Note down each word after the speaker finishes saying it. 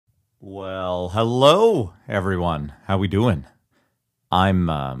Well, hello everyone. How we doing? I'm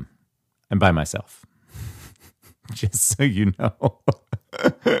by myself. Just so you know.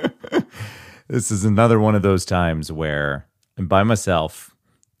 This is another one of those times where I'm by myself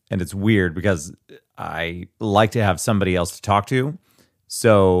and it's weird because I like to have somebody else to talk to.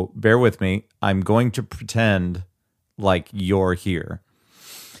 So, bear with me. I'm going to pretend like you're here.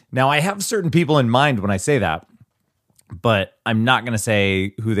 Now, I have certain people in mind when I say that, but I'm not going to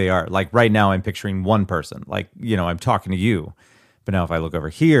say who they are. Like right now, I'm picturing one person. Like, I'm talking to you. But now if I look over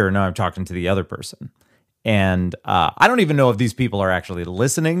here, now I'm talking to the other person. And I don't even know if these people are actually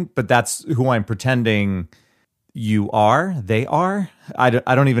listening, but that's who I'm pretending you are. They are. I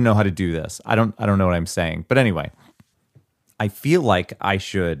don't even know how to do this. I don't know what I'm saying. But anyway, I feel like I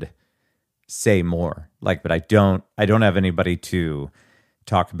should say more. But I don't have anybody to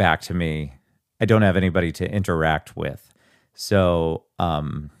talk back to me. I don't have anybody to interact with. So,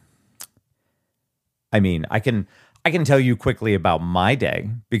 I can tell you quickly about my day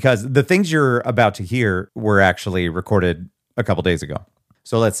because the things you're about to hear were actually recorded a couple days ago.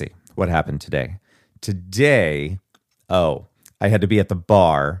 So let's see what happened today. Today, I had to be at the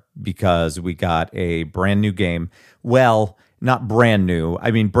bar because we got a brand new game. Well, not brand new.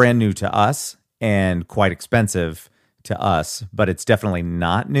 I mean, brand new to us and quite expensive to us, but it's definitely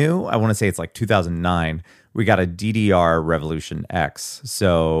not new. I want to say it's like 2009. We got a DDR Revolution X.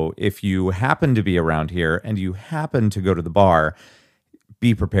 So if you happen to be around here and you happen to go to the bar,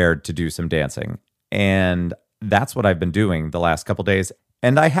 be prepared to do some dancing. And that's what I've been doing the last couple days.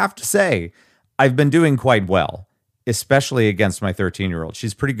 And I have to say, I've been doing quite well, especially against my 13-year-old.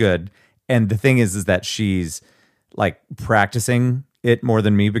 She's pretty good. And the thing is that she's like practicing it more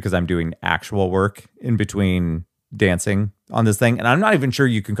than me because I'm doing actual work in between dancing on this thing. And I'm not even sure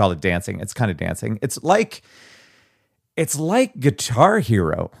you can call it dancing. It's kind of dancing. It's like Guitar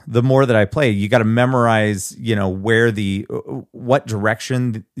Hero. The more that I play, you got to memorize, what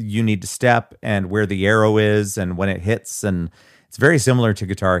direction you need to step and where the arrow is and when it hits. And it's very similar to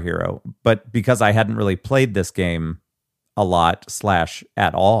Guitar Hero. But because I hadn't really played this game a lot /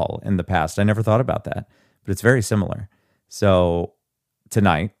 at all in the past, I never thought about that. But it's very similar. So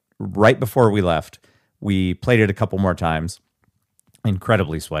tonight, right before we left, we played it a couple more times.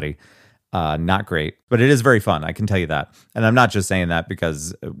 Incredibly sweaty. Not great, but it is very fun. I can tell you that. And I'm not just saying that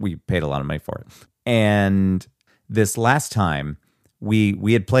because we paid a lot of money for it. And this last time,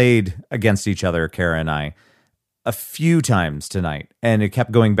 we had played against each other, Kara and I, a few times tonight. And it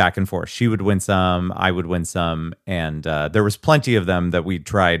kept going back and forth. She would win some, I would win some. And there was plenty of them that we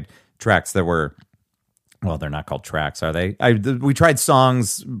tried tracks that were... Well, they're not called tracks, are they? We tried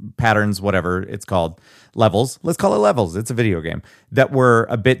songs, patterns, whatever it's called, levels. Let's call it levels. It's a video game that were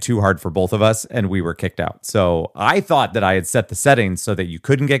a bit too hard for both of us, and we were kicked out. So I thought that I had set the settings so that you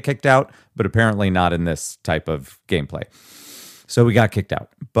couldn't get kicked out, but apparently not in this type of gameplay. So we got kicked out.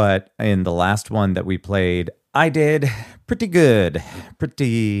 But in the last one that we played, I did pretty good.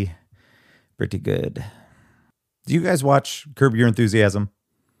 Pretty good. Do you guys watch Curb Your Enthusiasm?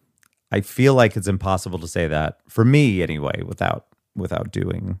 I feel like it's impossible to say that, for me anyway, without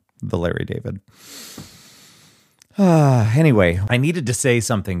doing the Larry David. Anyway, I needed to say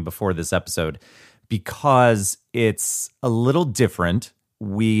something before this episode because it's a little different.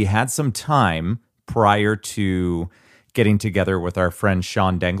 We had some time prior to getting together with our friend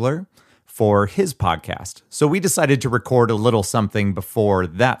Sean Dengler for his podcast. So we decided to record a little something before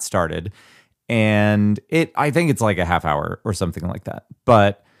that started. And I think it's like a half hour or something like that.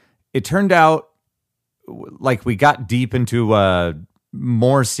 But it turned out like we got deep into a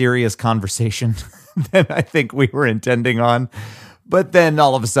more serious conversation than I think we were intending on. But then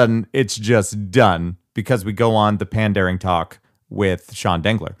all of a sudden, it's just done because we go on the Pandaring Talk with Sean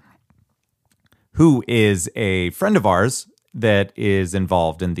Dengler, who is a friend of ours that is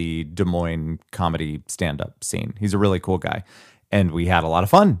involved in the Des Moines comedy stand-up scene. He's a really cool guy, and we had a lot of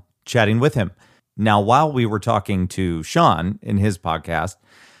fun chatting with him. Now, while we were talking to Sean in his podcast,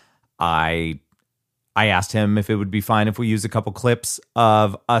 I asked him if it would be fine if we use a couple clips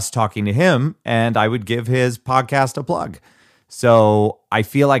of us talking to him, and I would give his podcast a plug. So I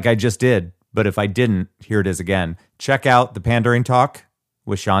feel like I just did, but if I didn't, here it is again. Check out the Pandaring Talk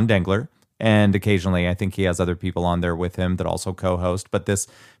with Sean Dengler, and occasionally I think he has other people on there with him that also co-host, but this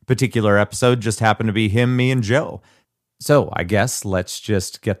particular episode just happened to be him, me, and Joe. So I guess let's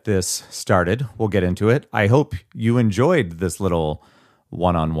just get this started. We'll get into it. I hope you enjoyed this little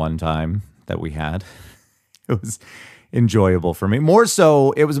one-on-one time that we had. It was enjoyable for me. More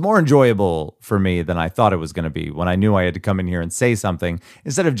so, it was more enjoyable for me than I thought it was going to be when I knew I had to come in here and say something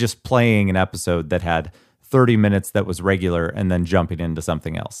instead of just playing an episode that had 30 minutes that was regular and then jumping into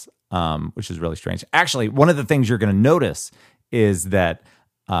something else, which is really strange. Actually, one of the things you're going to notice is that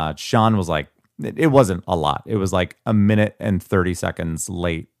Sean was like, it wasn't a lot. It was like a minute and 30 seconds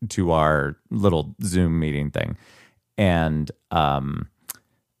late to our little Zoom meeting thing. And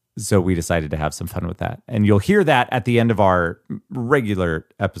so we decided to have some fun with that. And you'll hear that at the end of our regular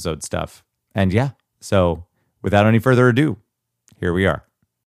episode stuff. And yeah, so without any further ado, here we are.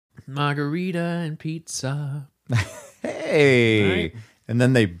 Margarita and pizza. Hey. Right. And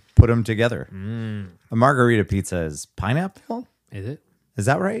then they put them together. Mm. A margarita pizza is pineapple? Is it? Is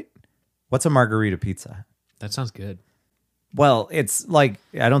that right? What's a margarita pizza? That sounds good. Well, it's like,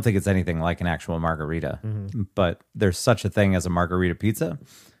 I don't think it's anything like an actual margarita, but there's such a thing as a margarita pizza.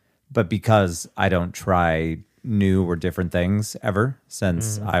 But because I don't try new or different things ever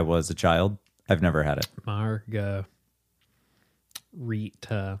since I was a child, I've never had it. Margarita.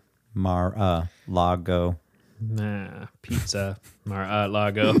 Lago. Nah, pizza.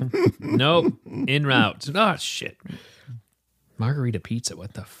 Lago. Nope. En route. Oh, shit. Margarita pizza.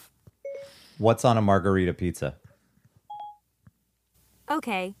 What the What's on a margarita pizza?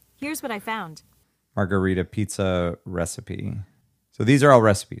 Okay, here's what I found. Margarita pizza recipe. So these are all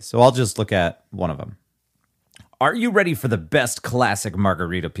recipes. So I'll just look at one of them. Are you ready for the best classic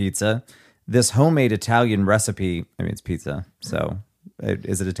margarita pizza? This homemade Italian recipe, I mean, it's pizza, so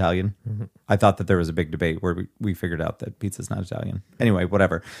is it Italian? I thought that there was a big debate where we figured out that pizza's not Italian. Anyway,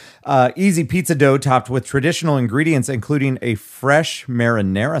 whatever. Easy pizza dough topped with traditional ingredients, including a fresh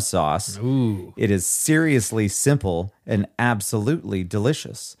marinara sauce. Ooh. It is seriously simple and absolutely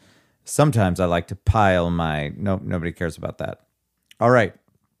delicious. Sometimes I like to pile my... Nope, nobody cares about that. All right.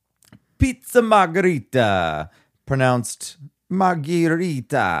 Pizza margherita, pronounced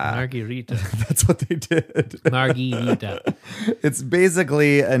margherita. Margarita. That's what they did. Margarita. It's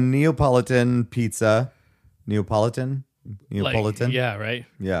basically a Neapolitan pizza. Neapolitan? Neapolitan? Like, yeah, right?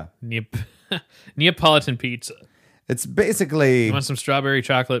 Yeah. Neapolitan pizza. It's basically... You want some strawberry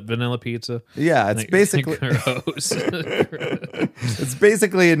chocolate vanilla pizza? Yeah, it's basically... Gross. It's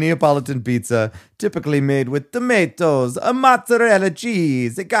basically a Neapolitan pizza, typically made with tomatoes, a mozzarella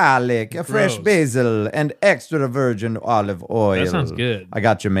cheese, a garlic, a fresh Gross. basil, and extra virgin olive oil. That sounds good. I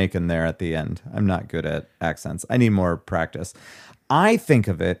got Jamaican there at the end. I'm not good at accents. I need more practice. I think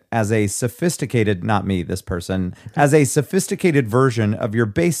of it as a sophisticated, not me, this person, as a sophisticated version of your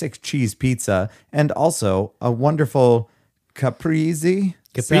basic cheese pizza and also a wonderful caprese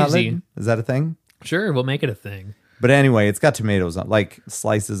salad. Is that a thing? Sure, we'll make it a thing. But anyway, it's got tomatoes, like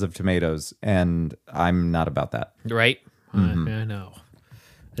slices of tomatoes, and I'm not about that. Right? I know.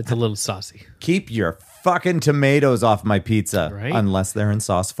 It's a little saucy. Keep your fucking tomatoes off my pizza, Right. unless they're in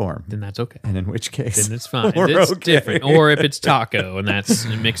sauce form. Then that's okay. And in which case, Then it's fine. we're It's okay. different. Or if it's taco and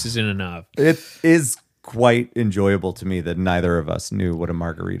it mixes in enough. It is quite enjoyable to me that neither of us knew what a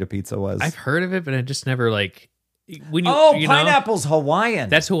margarita pizza was. I've heard of it, but I just never like when you. Oh, you know, pineapple's Hawaiian.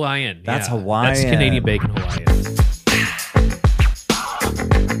 that's Hawaiian. That's yeah. Hawaiian. That's Canadian bacon Hawaiian.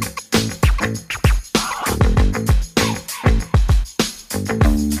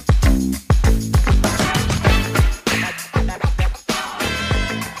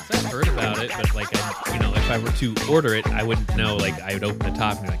 I've heard about it, but like, if I were to order it, I wouldn't know. Like, I would open the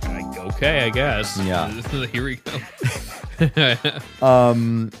top and be like, okay, I guess. Yeah. Here we go.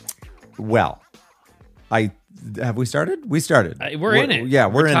 Well, have we started? We started. We're in it. Yeah,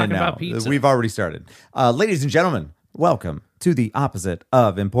 we're in it talking now. about pizza. We've already started. Ladies and gentlemen, welcome to the opposite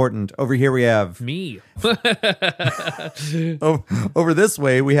of important. Over here we have Me. over this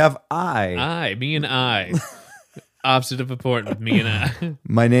way we have I. Me and I. Opposite of important with me and I.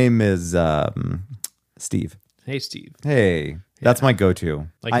 My name is Steve. Hey, Steve. Hey, that's my go-to.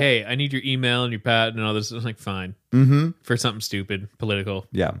 Like, hey, I need your email and your pad and all this. I'm like, fine. Mm-hmm. For something stupid, political.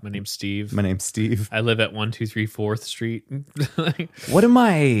 Yeah. My name's Steve. My name's Steve. I live at 123 4th Street. What am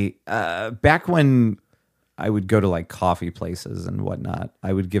I? Back when I would go to like coffee places and whatnot,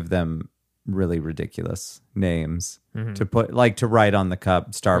 I would give them really ridiculous names to put, like to write on the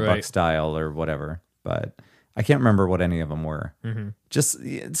cup, Starbucks Right. style or whatever. But I can't remember what any of them were. Just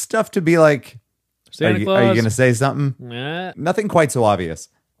stuff to be like, Santa are you Claus. going to say something? Nothing quite so obvious,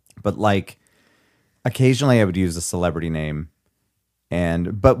 but like occasionally I would use a celebrity name,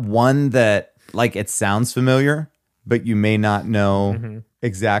 but one that like it sounds familiar, but you may not know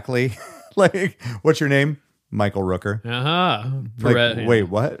exactly. Like, what's your name? Michael Rooker. Like, wait,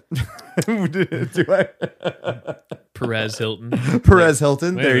 what? Do I? Perez Hilton. Perez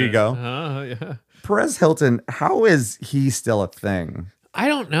Hilton. Wait a There you minute. go. Yeah. Perez Hilton. How is he still a thing? I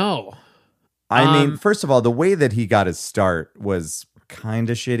don't know. I mean, first of all, the way that he got his start was kind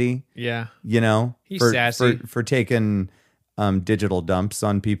of shitty, Yeah. you know, He's for, sassy. for taking digital dumps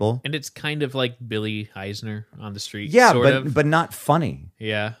on people. And it's kind of like Billy Eisner on the street. Yeah, sort of. but not funny.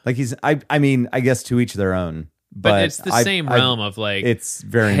 Yeah. Like I mean, I guess to each their own. But it's the same realm of like, it's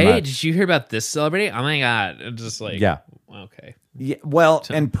very hey, much. did you hear about this celebrity? Oh my God. It's just like, Yeah. Okay. Yeah, well,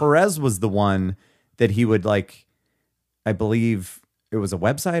 and Perez was the one that he would like, I believe it was a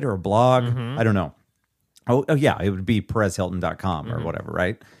website or a blog. I don't know. Oh yeah, it would be PerezHilton.com or whatever,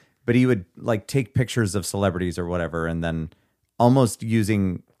 right? But he would like take pictures of celebrities or whatever, and then almost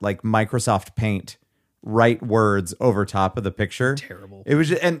using like Microsoft Paint, write words over top of the picture. Terrible. It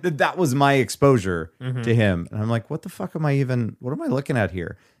was, and that was my exposure to him. And I'm like, what the fuck am I looking at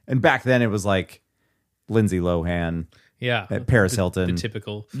here? And back then it was like Lindsay Lohan, Yeah. Paris Hilton. The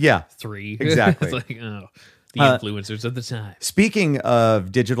typical Yeah, 3. exactly. It's like, oh, the influencers of the time. Speaking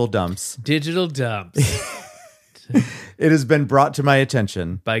of digital dumps, Digital dumps it has been brought to my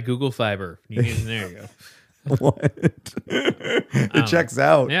attention. by Google Fiber. There you go. What? It checks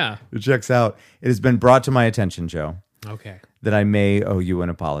out. Yeah. It checks out. It has been brought to my attention, Joe, Okay. that I may owe you an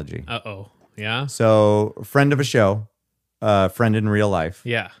apology. Uh-oh. Yeah? So, a friend of a show, friend in real life,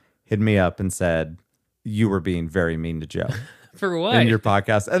 Yeah. hit me up and said, you were being very mean to Joe For what? in your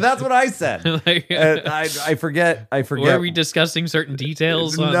podcast. And that's what I said. Like, And I forget. were we discussing certain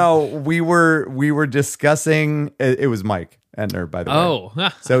details? No, we were discussing. It was Mike Entner, by the way. Oh.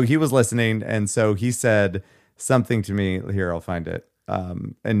 So he was listening, and so he said something to me. Here, I'll find it.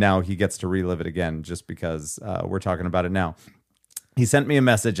 And now he gets to relive it again, just because we're talking about it now. He sent me a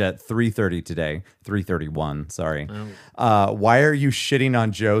message at 3:30 today, 3:31. Sorry. Why are you shitting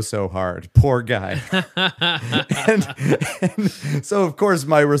on Joe so hard? Poor guy. and so of course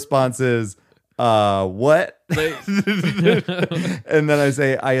my response is, what? And then I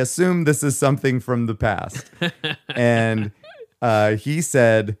say, I assume this is something from the past. And he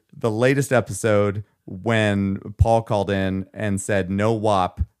said the latest episode when Paul called in and said no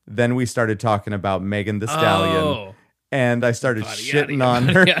WAP. Then we started talking about Megan Thee Stallion. Oh. And I started shitting on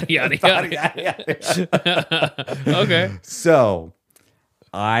her. Okay. So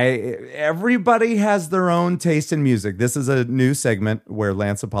everybody has their own taste in music. This is a new segment where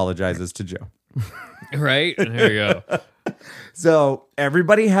Lance apologizes to Joe. Right? There you go. So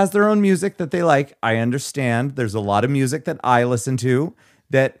everybody has their own music that they like. I understand. There's a lot of music that I listen to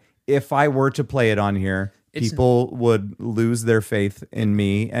that if I were to play it on here, people would lose their faith in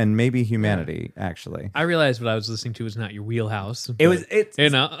me and maybe humanity, actually. I realized what I was listening to was not your wheelhouse. It's You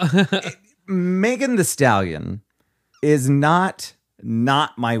know? Megan Thee Stallion is not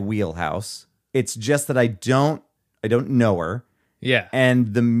my wheelhouse. It's just that I don't know her. Yeah.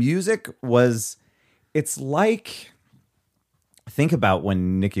 And the music it's like, think about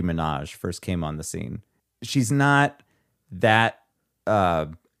when Nicki Minaj first came on the scene. She's not that That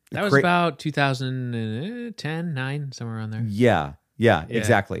was about 2010, 9, somewhere around there. Yeah,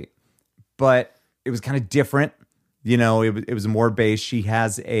 exactly. But it was kind of different. You know, it was more bass. She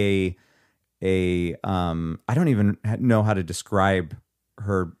has a I don't even know how to describe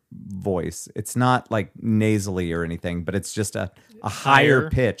her voice. It's not like nasally or anything, but it's just a higher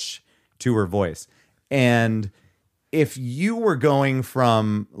pitch to her voice. And if you were going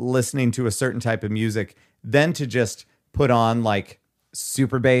from listening to a certain type of music, then to just put on like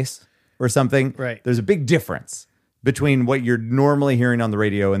super bass or something, right? There's a big difference between what you're normally hearing on the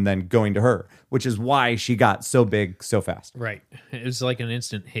radio and then going to her, which is why she got so big so fast. Right. It was like an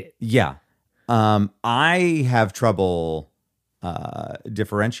instant hit. Yeah. I have trouble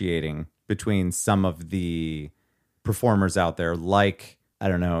differentiating between some of the performers out there. Like, I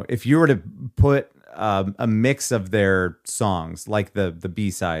don't know, if you were to put a mix of their songs, like the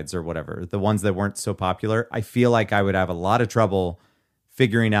B-sides or whatever, the ones that weren't so popular, I feel like I would have a lot of trouble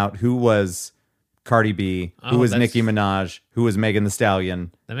figuring out who was Cardi B, who was Nicki Minaj, who was Megan Thee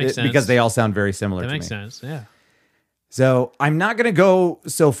Stallion. That makes sense. Because they all sound very similar to me. That makes sense, yeah. So I'm not going to go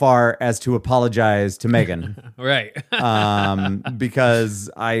so far as to apologize to Megan. Right. Because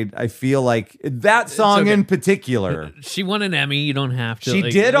I feel like that song in particular. She won an Emmy. You don't have to. She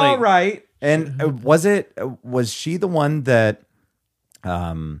did all right. And was she the one that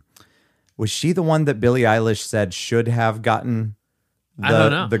Billie Eilish said should have gotten I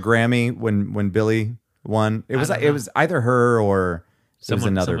don't know. the Grammy when Billie won? It was either her or it was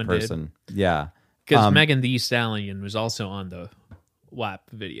another person. Did. Yeah. Because Megan Thee Stallion was also on the WAP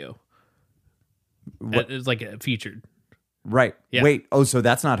video. It's like featured. Right. Yeah. Wait. Oh, so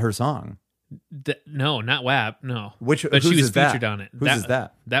that's not her song. No, not WAP. No. But she was featured on it. Whose is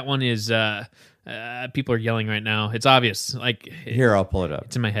that? That one is People are yelling right now. It's obvious. Like Here, I'll pull it up.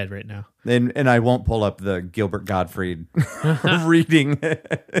 it's in my head right now. And I won't pull up the Gilbert Gottfried reading.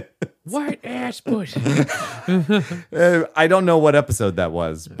 White ass pussy. I don't know what episode that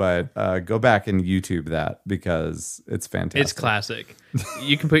was, but go back and YouTube that because it's fantastic. It's classic.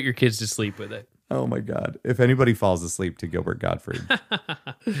 You can put your kids to sleep with it. Oh my God. If anybody falls asleep to Gilbert Gottfried.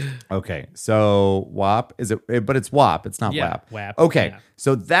 Okay. So WAP, is it? But it's WAP. It's not Yeah, WAP. WAP, Okay. yeah.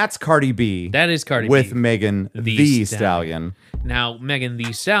 So that's Cardi B. That is Cardi with B. Megan the Stallion. Now, Megan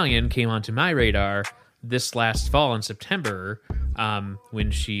the Stallion came onto my radar this last fall in September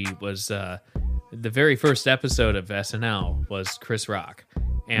when she was the very first episode of SNL was Chris Rock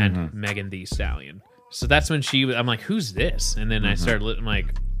and Megan the Stallion. So that's when I'm like, who's this? And then I started I'm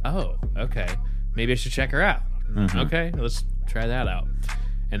like, oh, okay. Maybe I should check her out. Okay, let's try that out.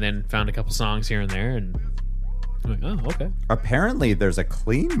 And then found a couple songs here and there and I'm like, oh, okay. Apparently, there's a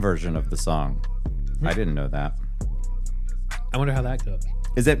clean version of the song. I didn't know that. I wonder how that goes.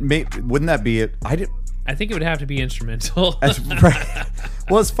 Is it? Wouldn't that be it? I think it would have to be instrumental. That's right.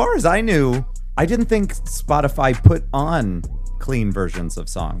 Well, as far as I knew, I didn't think Spotify put on clean versions of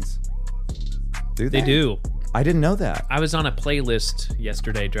songs. Do they? They do. I didn't know that. I was on a playlist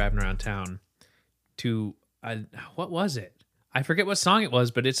yesterday driving around town to what was it? I forget what song it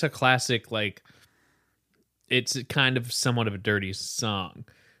was, but it's a classic, like it's kind of somewhat of a dirty song.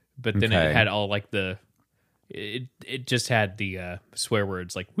 But then Okay. it had all like it just had the swear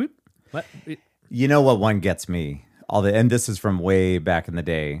words like whoop. What? You know what one gets me? And this is from way back in the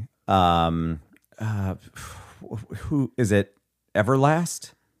day. Who is it?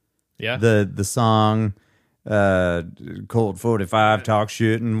 Everlast? Yeah. The song Cold 45 talk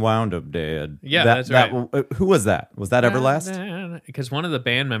shit and wound up dead. Yeah, that's right. Who was that? Was that Everlast? Because one of the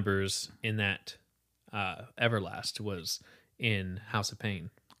band members in that Everlast was in House of Pain.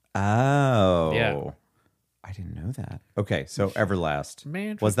 Oh. Yeah. I didn't know that. Okay, so Everlast.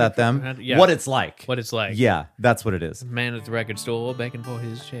 Man, was that them? Yeah. What It's Like. What It's Like. Yeah, that's what it is. Man at the record store begging for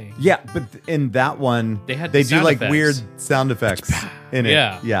his change. Yeah, but in that one, They do sound like effects. weird sound effects in it.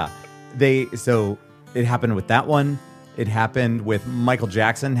 Yeah. Yeah. So it happened with that one. It happened with Michael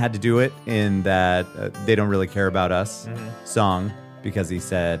Jackson had to do it in that They Don't Really Care About Us song because he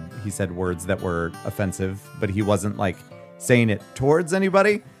said words that were offensive, but he wasn't like saying it towards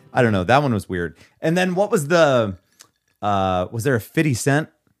anybody. I don't know. That one was weird. And then what was was there a 50 Cent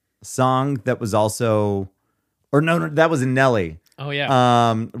song that was also, or no, that was in Nelly. Oh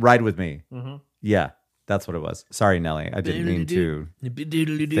yeah. Ride With Me. Yeah, that's what it was. Sorry, Nelly. I didn't mean to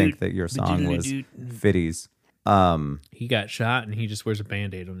think that your song was 50s. He got shot and he just wears a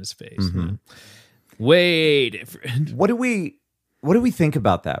Band-Aid on his face. Way different. What do we think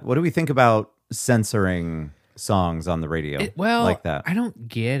about that? What do we think about censoring songs on the radio like that? I don't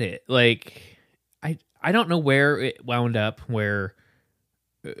get it. Like, I don't know where it wound up, where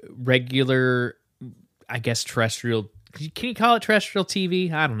regular, I guess, terrestrial, can you call it terrestrial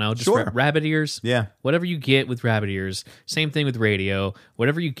TV? I don't know. Just Sure. rabbit ears. Yeah. Whatever you get with rabbit ears. Same thing with radio.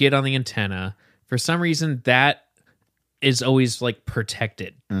 Whatever you get on the antenna. For some reason, that is always like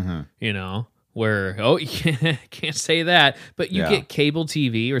protected, you know? Where, you can't say that, but you get cable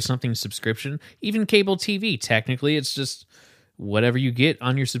TV or something subscription. Even cable TV, technically, it's just whatever you get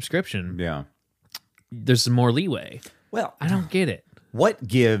on your subscription. Yeah. There's some more leeway. Well, I don't get it. what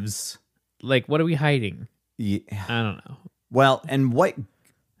gives? Like, what are we hiding? Yeah. I don't know. Well, and what?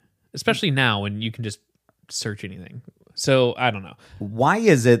 Especially now when you can just search anything. So, I don't know. Why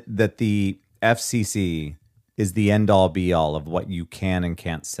is it that the FCC is the end all be all of what you can and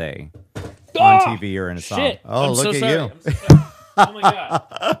can't say on TV or in a song? Shit. Oh, I'm look so at sorry. you. I'm so sorry. Oh my God.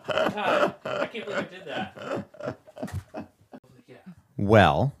 I can't believe I did that.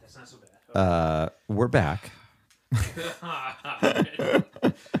 Well, That's not so bad. we're back.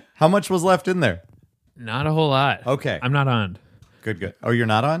 How much was left in there? Not a whole lot. Okay. I'm not on. Good. Oh, you're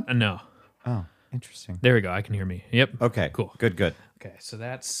not on? No. Oh, interesting. There we go. I can hear me. Yep. Okay. Cool. Good. Okay, so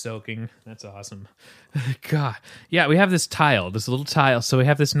that's soaking. That's awesome. God. Yeah, we have this little tile. So we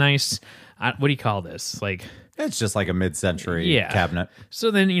have this nice, what do you call this? Like, It's just like a mid-century cabinet.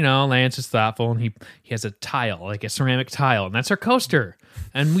 So then, Lance is thoughtful and he has a tile, like a ceramic tile, and that's our coaster.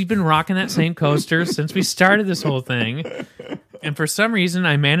 And we've been rocking that same coaster since we started this whole thing. And for some reason,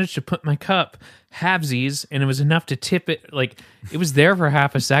 I managed to put my cup halvesies, and it was enough to tip it. Like, it was there for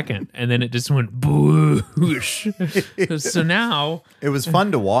half a second, and then it just went boosh. So now It was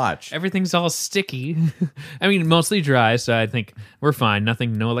fun to watch. everything's all sticky. I mean, mostly dry, so I think we're fine.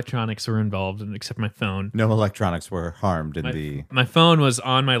 No electronics were involved except my phone. No electronics were harmed in the... My phone was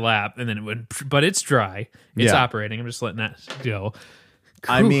on my lap, and then it went, but it's dry. It's Yeah. operating. I'm just letting that go.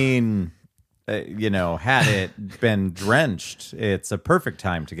 I mean, had it been drenched, it's a perfect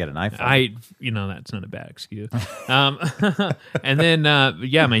time to get an iPhone. That's not a bad excuse. And then,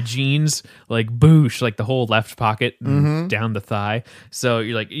 my jeans, like boosh, like the whole left pocket and down the thigh. So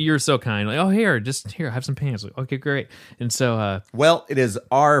you're like, you're so kind. Like, oh, here, have some pants. Like, okay, great. And so, well, it is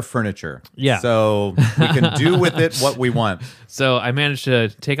our furniture. Yeah. So we can do with it what we want. So I managed to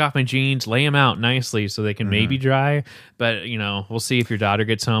take off my jeans, lay them out nicely so they can maybe dry. But, we'll see if your daughter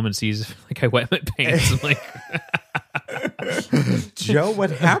gets home and sees like I wet my pants. I'm like, Joe, what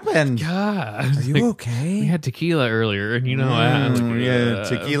happened? God, Are you okay? we had tequila earlier, and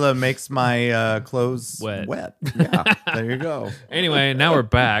tequila makes my clothes wet. Yeah, there you go. Anyway, now we're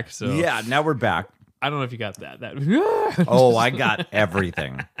back. So Yeah, now we're back. I don't know if you got that. Oh, I got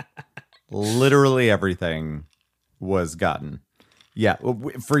everything. Literally everything was gotten. Yeah,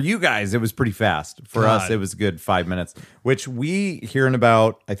 for you guys, it was pretty fast. For us, it was a good 5 minutes, which we here in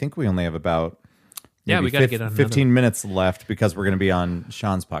about, I think we only have about we got to get on 15 minutes left because we're going to be on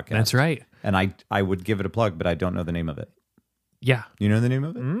Sean's podcast. That's right. And I would give it a plug, but I don't know the name of it. Yeah. You know the name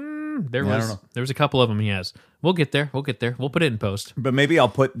of it? There was a couple of them he has. We'll get there. We'll put it in post. But maybe I'll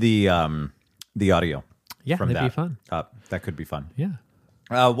put the audio from that'd that be fun. up. That could be fun. Yeah.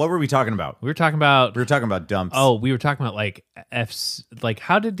 What were we talking about? We were talking about dumps. Oh, we were talking about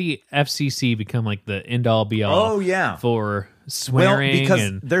how did the FCC become like the end all be all? Oh yeah, for swearing because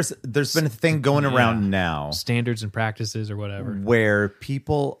and there's been a thing going around now, standards and practices or whatever, where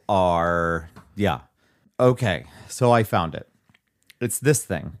people are okay. So I found it. It's this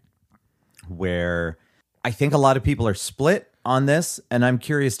thing where I think a lot of people are split on this, and I'm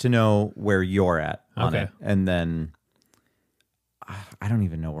curious to know where you're at on it, and then. I don't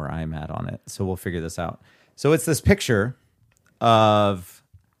even know where I'm at on it, so we'll figure this out. So it's this picture of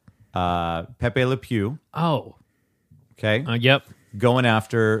Pepe Le Pew. Oh. Okay. Yep. Going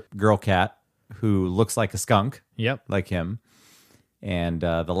after Girl Cat, who looks like a skunk. Yep. Like him. And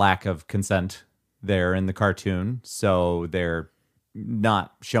the lack of consent there in the cartoon. So they're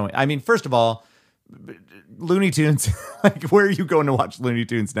not showing. I mean, first of all, Looney Tunes, like, where are you going to watch Looney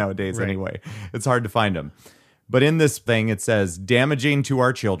Tunes nowadays anyway? It's hard to find them. But in this thing, it says damaging to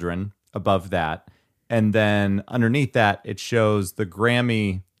our children above that. And then underneath that, it shows the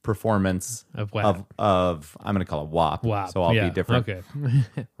Grammy performance of I'm going to call it WAP. WAP. So I'll be different. Okay.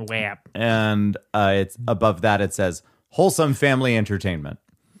 WAP. And it's above that, it says wholesome family entertainment.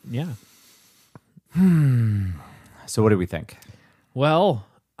 Yeah. So what do we think? Well,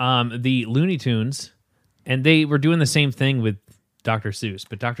 the Looney Tunes, and they were doing the same thing with Dr. Seuss,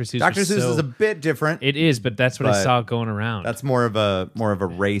 but Dr. Seuss is a bit different. It is, but that's what I saw going around. That's more of a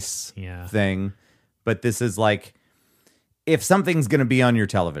race thing. But this is like, if something's going to be on your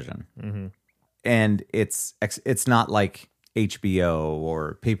television, and it's not like HBO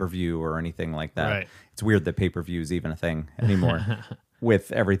or pay-per-view or anything like that. Right. It's weird that pay-per-view is even a thing anymore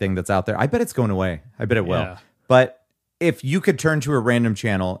with everything that's out there. I bet it's going away. I bet it will. Yeah. But if you could turn to a random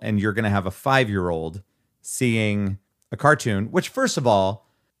channel and you're going to have a 5-year-old seeing a cartoon, which, first of all,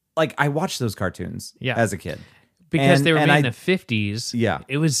 like, I watched those cartoons as a kid. Because they were made in the 50s. Yeah.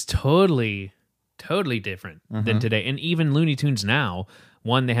 It was totally different than today. And even Looney Tunes now,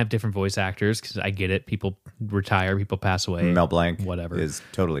 one, they have different voice actors, because I get it. People retire, people pass away. Mel Blanc whatever is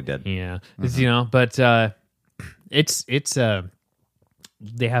totally dead. Yeah. But it's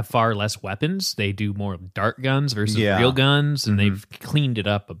they have far less weapons. They do more dart guns versus real guns, and they've cleaned it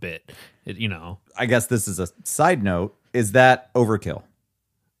up a bit. I guess this is a side note. Is that overkill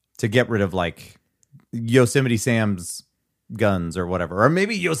to get rid of, like, Yosemite Sam's guns or whatever? Or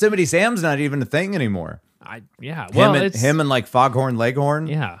maybe Yosemite Sam's not even a thing anymore. Him and like Foghorn Leghorn.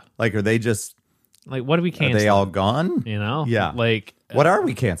 Yeah. Like, are they just, like, what are we canceling? Are they all gone? Yeah. Like, what are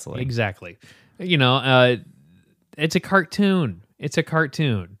we canceling? Exactly. It's a cartoon. It's a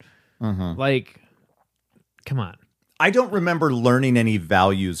cartoon. Like, come on. I don't remember learning any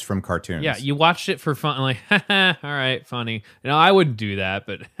values from cartoons. Yeah, you watched it for fun, like, all right, funny. I wouldn't do that,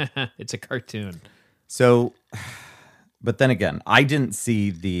 but it's a cartoon. So, but then again, I didn't see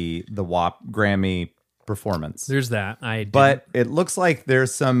the WAP Grammy performance. There's that. But it looks like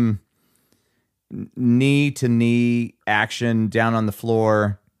there's some knee-to-knee action down on the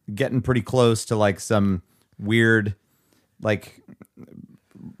floor, getting pretty close to, like, some weird, like,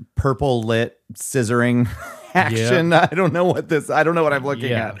 purple lit scissoring action. Yep. I don't know what I'm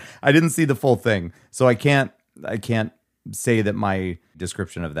looking at. I didn't see the full thing, so I can't say that my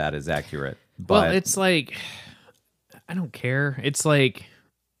description of that is accurate. But well, it's like, I don't care. It's like,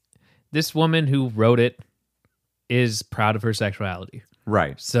 this woman who wrote it is proud of her sexuality.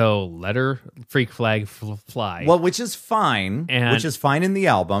 Right. So let her freak flag fly. Well, which is fine, And- which is fine in the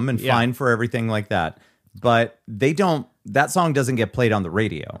album and Yeah. fine for everything like that. But that song doesn't get played on the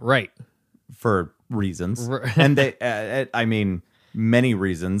radio right. for reasons. Right. And I mean, many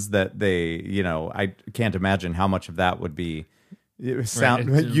reasons that I can't imagine how much of that would be use sound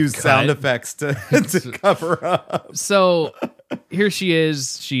Cut. effects to cover up. So here she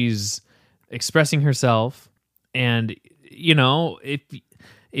is. She's expressing herself, and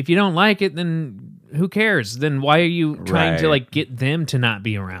if you don't like it, then who cares? Then why are you trying to Right. like get them to not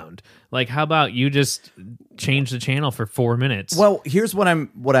be around? Like, how about you just change the channel for 4 minutes? Well, here's what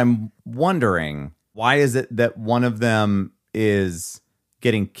I'm wondering. Why is it that one of them is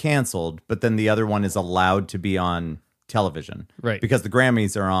getting canceled, but then the other one is allowed to be on television? Right. Because the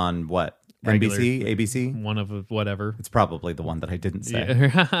Grammys are on what? Regular- NBC, ABC? one of whatever. It's probably the one that I didn't say.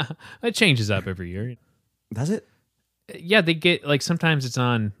 Yeah. It changes up every year. Does it? Yeah, they get like sometimes it's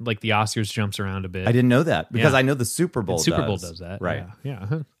on like the Oscars jumps around a bit. I didn't know that because Yeah. I know the Super Bowl Super Bowl does that. Right.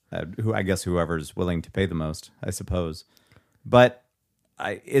 Yeah. Who I guess whoever's willing to pay the most, I suppose. But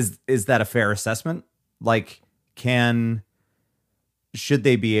is that a fair assessment? Like, should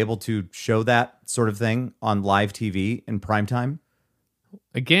they be able to show that sort of thing on live TV in prime time?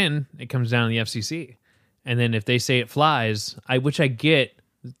 Again, it comes down to the FCC. And then if they say it flies, which I get,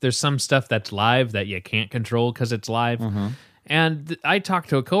 there's some stuff that's live that you can't control because it's live. Mm-hmm. And I talked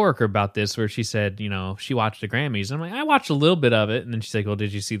to a coworker about this where she said, she watched the Grammys. And I'm like, I watched a little bit of it. And then she's like, well,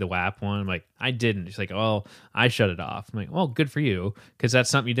 did you see the WAP one? I'm like, I didn't. She's like, oh, I shut it off. I'm like, well, good for you. Because that's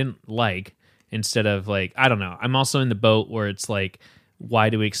something you didn't like instead of like, I don't know. I'm also in the boat where it's like, why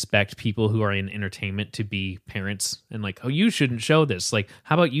do we expect people who are in entertainment to be parents and like, oh, you shouldn't show this? Like,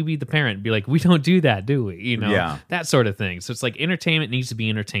 how about you be the parent and be like, we don't do that, do we? Yeah. That sort of thing. So it's like entertainment needs to be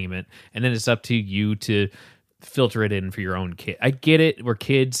entertainment. And then it's up to you to filter it in for your own kid. I get it where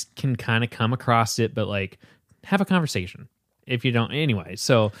kids can kind of come across it, but like have a conversation if you don't. Anyway,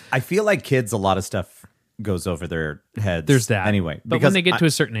 so I feel like kids, a lot of stuff goes over their heads. there's that. Anyway. But when they get to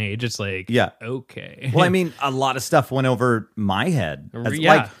a certain age, it's like, Yeah. okay. Well, I mean, a lot of stuff went over my head.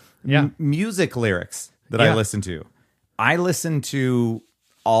 Yeah. Like Yeah. music lyrics that Yeah. I listen to. I listened to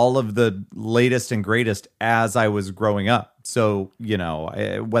all of the latest and greatest as I was growing up. So,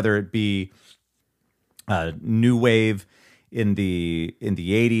 whether it be new wave in the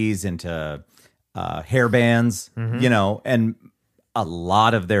 80s into hair bands, and a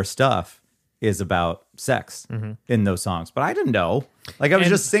lot of their stuff is about sex in those songs. But I didn't know. Like, I was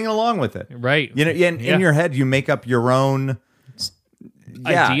And- just singing along with it. Right. In your head, you make up your own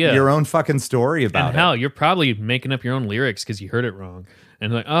Idea. your own fucking story about And it. hell, you're probably making up your own lyrics because you heard it wrong.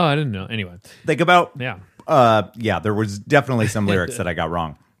 And like, oh, I didn't know. Anyway, Think about, yeah. there was definitely some lyrics that I got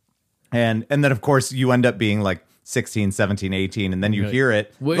wrong. And then, of course, you end up being like 16, 17, 18, and then you Right. hear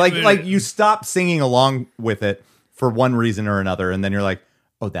it. Wait a like minute. you stop singing along with it for one reason or another, and then you're like,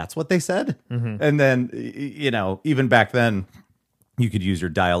 oh, that's what they said? Mm-hmm. And then, even back then, you could use your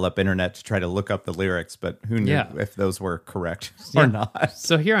dial-up internet to try to look up the lyrics, but who knew Yeah. if those were correct or not?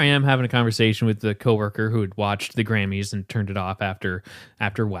 So here I am having a conversation with the coworker who had watched the Grammys and turned it off after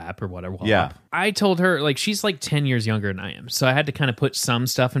WAP or whatever. Yeah. I told her, like, she's like 10 years younger than I am. So I had to kind of put some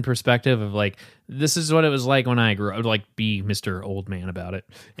stuff in perspective of like, this is what it was like when I grew up, like be Mr. Old Man about it.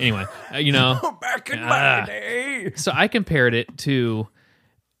 Anyway, Back in my day. so I compared it to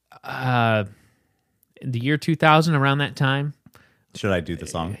in the year 2000, around that time. Should I do the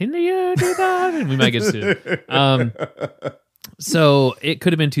song? In the year 2000, we might get sued. So it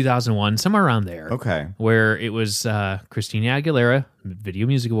could have been 2001, somewhere around there. Okay. Where it was Christina Aguilera, Video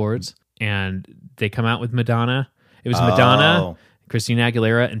Music Awards, and they come out with Madonna. It was Madonna, Oh. Christina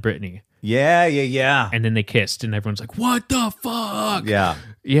Aguilera, and Britney. Yeah. And then they kissed, and everyone's like, what the fuck? Yeah.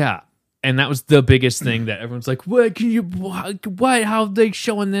 Yeah. And that was the biggest thing that everyone's like, what can you, what, how they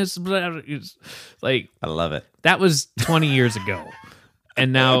showing this? It's like, I love it. that was 20 years ago.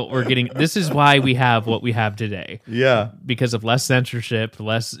 And now we're getting, this is why we have what we have today. Yeah. Because of less censorship,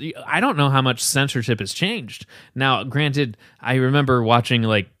 I don't know how much censorship has changed. Now, granted, I remember watching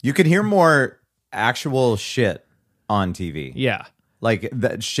like, You can hear more actual shit on TV. yeah, Like,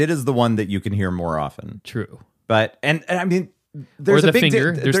 that shit is the one that you can hear more often. true. But, and I mean, there's Or a the big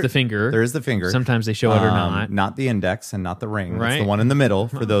finger. di- There's there- the finger. There is the finger. Sometimes they show it or not. Not the index and not the ring. It's Right. the one in the middle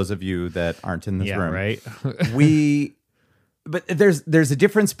for those of you that aren't in this Yeah, room. right. But there's a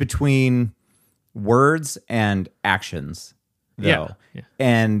difference between words and actions, though. Yeah, yeah.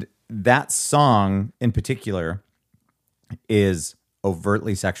 And that song in particular is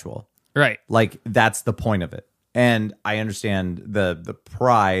overtly sexual. Right. Like, that's the point of it. And I understand the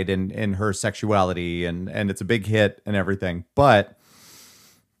pride in her sexuality, and it's a big hit and everything. But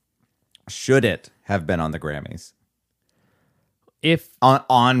should it have been on the Grammys? If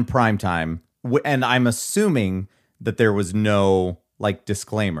On primetime, and I'm assuming that there was no like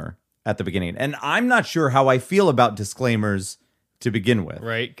disclaimer at the beginning, and I'm not sure how I feel about disclaimers to begin with,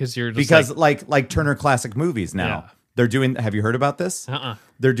 right, because you're just because like Turner Classic Movies now Yeah. they're doing. Have you heard about this?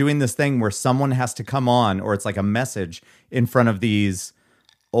 They're doing this thing where someone has to come on, or it's like a message in front of these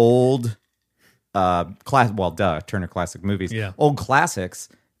old Turner Classic Movies, Yeah. old classics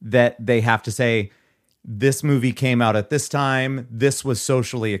that they have to say, this movie came out at this time. This was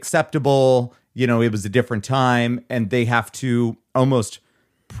socially acceptable. You know, it was a different time. And they have to almost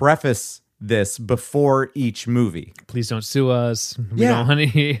preface this before each movie. please don't sue us. We Yeah. don't want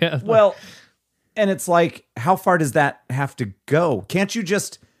any. Well, and it's like, how far does that have to go? Can't you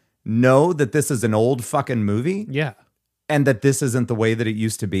just know that this is an old fucking movie yeah. and that this isn't the way that it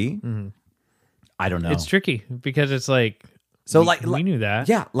used to be? I don't know. It's tricky because it's like, So we knew that.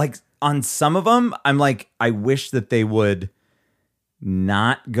 Yeah, like on some of them, I'm like, I wish that they would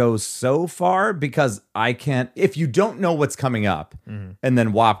not go so far because I can't. If you don't know what's coming up, and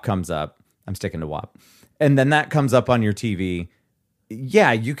then WAP comes up, I'm sticking to WAP, and then that comes up on your TV.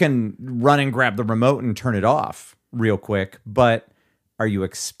 Yeah, you can run and grab the remote and turn it off real quick, but are you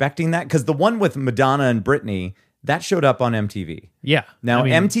expecting that? Because the one with Madonna and Britney, that showed up on MTV. Yeah. Now, I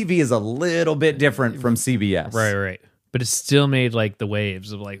mean, MTV is a little bit different from CBS. right. But it still made like the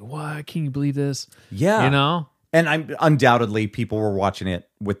waves of like, what? Can you believe this? Yeah. You know? And I'm undoubtedly people were watching it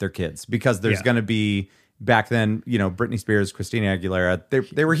with their kids because there's Yeah. going to be back then, you know, Britney Spears, Christina Aguilera,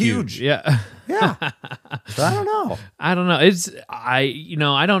 they were huge. Yeah. Yeah. So I don't know. I don't know.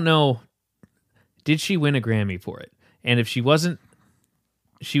 I don't know. Did she win a Grammy for it? And if she wasn't,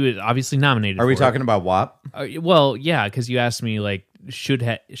 she was obviously nominated. Are we for it. talking about WAP? Well, yeah, because you asked me like, should.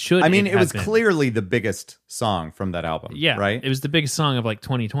 I mean, it have was been? clearly the biggest song from that album. Yeah, Right? It was the biggest song of like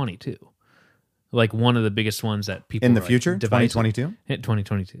 2020 too. Like one of the biggest ones that people In the were, like, future? divisive. 2022?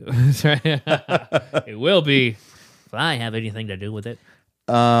 2022. That's right. It will be if I have anything to do with it.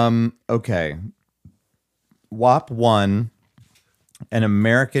 Okay. WAP won an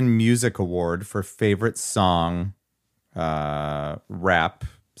American Music Award for favorite song, rap,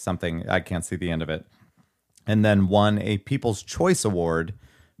 something. I can't see the end of it. And then won a People's Choice Award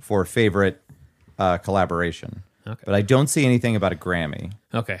for favorite collaboration. Okay. But I don't see anything about a Grammy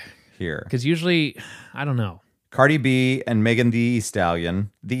Okay. here. Because usually, I don't know. Cardi B and Megan Thee Stallion,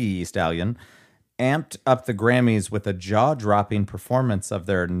 amped up the Grammys with a jaw-dropping performance of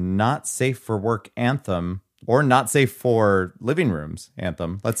their Not Safe for Work anthem, or Not Safe for Living Rooms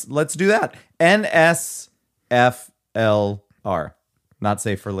anthem. Let's do that. NSFLR. Not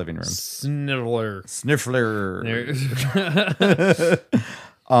Safe for Living Rooms. Sniffler. Sniffler. There-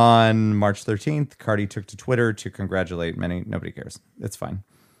 On March 13th, Cardi took to Twitter to congratulate many. Nobody cares. It's fine.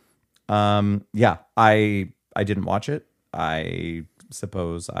 Yeah, I didn't watch it. I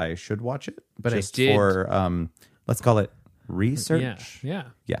suppose I should watch it, But I just did. for let's call it research. Yeah.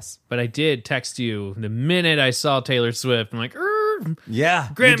 Yes. But I did text you the minute I saw Taylor Swift. I'm like, Yeah.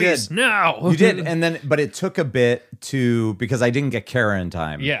 Grammys, now. You did, and then but it took a bit to because I didn't get Kara in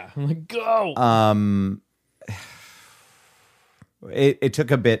time. Yeah. I'm like, go. It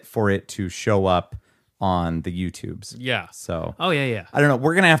took a bit for it to show up on the YouTubes. yeah. So Oh, yeah. I don't know.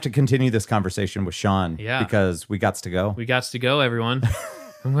 We're gonna have to continue this conversation with Sean. Yeah. Because we got to go. We got to go, everyone.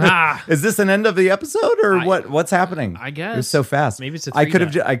 Ah. Is this an end of the episode or what's happening? I guess. it was so fast. Maybe it's a I could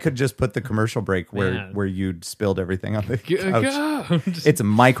have. three-back. I could just put the commercial break where Man. where you'd spilled everything on the couch. Go. It's a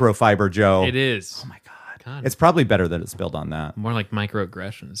microfiber, Joe. It is. Oh my god. God. It's probably better that it spilled on that. More like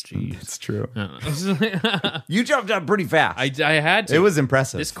microaggressions. Jeez. It's true. I don't know. You jumped up pretty fast. I had to. It was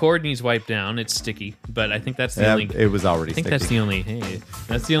impressive. This cord needs wiped down. It's sticky, but I think that's the Yeah, only. it was already. I think sticky. that's the only. Hey,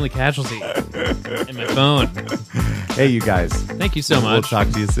 that's the only casualty in my phone. Hey, you guys. Thank you so We'll much. talk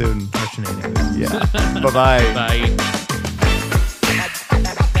to you soon. Our shenanigans. Yeah. Bye-bye. Bye.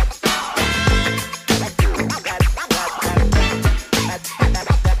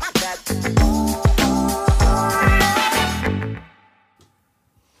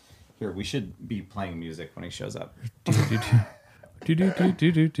 Here, we should be playing music when he shows up. The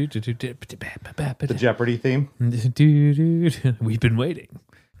The Jeopardy theme. We've been waiting.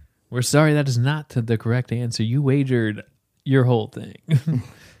 We're sorry that is not the correct answer. You wagered your whole thing.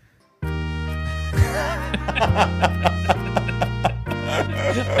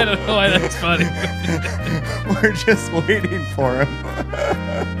 I don't know why that's funny. We're just waiting for him.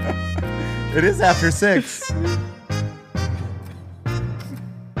 It is after 6.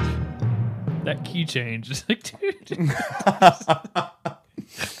 That key change is like, dude.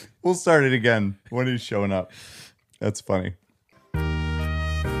 We'll start it again when he's showing up. That's funny.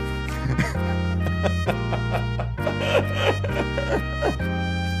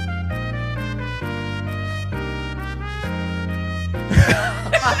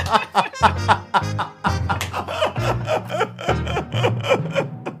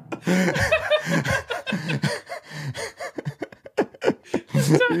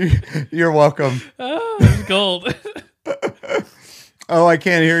 You're welcome. Oh, that was gold. Oh, I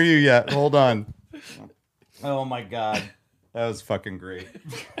can't hear you yet. Hold on. Oh my God. That was fucking great.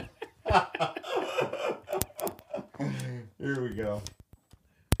 Here we go.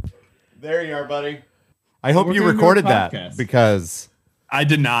 There you are, buddy. I hope We're you gonna do a recorded that podcast. because I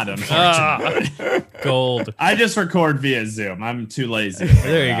did not, unfortunately. Gold. I just record via Zoom. I'm too lazy.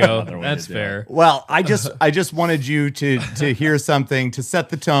 There you go. Another way That's to do it. fair. well, I just wanted you to hear something to set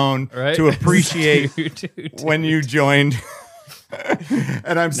the tone, Right? to appreciate Dude. when you joined.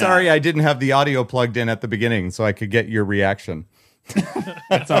 And I'm sorry I didn't have the audio plugged in at the beginning so I could get your reaction.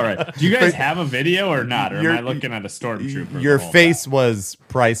 That's all right. Do you guys have a video or not? Or am You're- I looking at a stormtrooper? the Your whole face was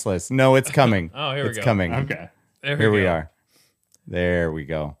priceless. No, it's coming. Oh, here we it's go. coming. time? Okay. There Here we go. are. There we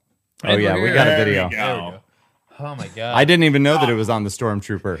go. And Oh yeah, look we at got a There video. we There we go. go. Oh my god. I didn't even know that it was on the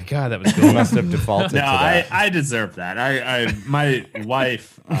Stormtrooper. God, that was I gold. must have defaulted No, to that. I deserve that. My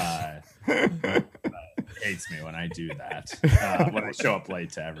wife hates me when I do that. When I show up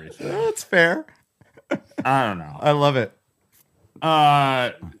late to everything. That's fair. I don't know. I love it.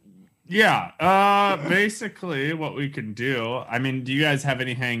 Yeah. Basically, what we can do. I mean, do you guys have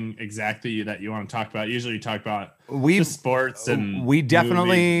anything exactly that you want to talk about? Usually, you talk about just sports and we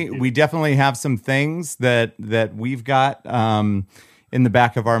definitely movies. have some things that we've got in the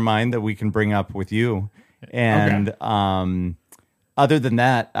back of our mind that we can bring up with you. And other than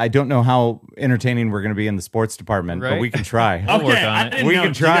that, I don't know how entertaining we're going to be in the sports department, but Right. we can try. I'll work Okay, on I it. didn't We know.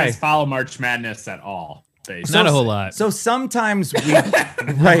 can Do you try. guys follow March Madness at all? Basically? Not a whole lot. So sometimes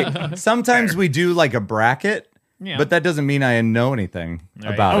we sometimes we do like a bracket, Yeah. but that doesn't mean I know anything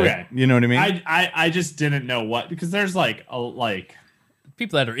Right. about Okay. it. You know what I mean? I just didn't know what, because there's like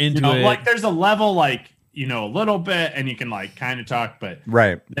People that are into you know it. like there's a level like a little bit and you can like kind of talk, but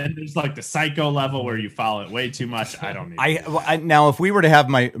right. then there's like the psycho level where you follow it way too much. I don't need Now, if we were to have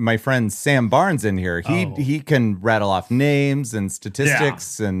my friend Sam Barnes in here, he can rattle off names and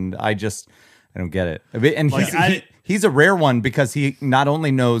statistics, and I don't get it. And Like, he's a rare one because he not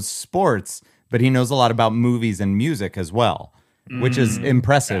only knows sports, but he knows a lot about movies and music as well, which is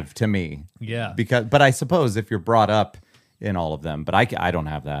impressive to me. Yeah. But I suppose if you're brought up in all of them, but I don't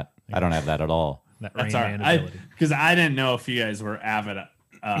have that. I don't have that at all. That That's Rain all Man right. ability. Because I didn't know if you guys were avid,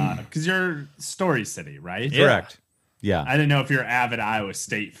 because you're Story City, right? Yeah. Correct. Yeah. I didn't know if you're avid Iowa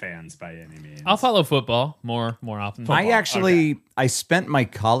State fans by any means. I'll follow football more often. I spent my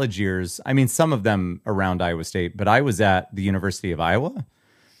college years, I mean, some of them around Iowa State, but I was at the University of Iowa.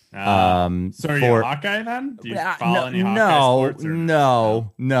 So are you for- a Hawkeye then? Do you Yeah, follow any Hawkeye sports? Or?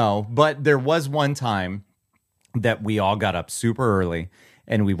 no. But there was one time that we all got up super early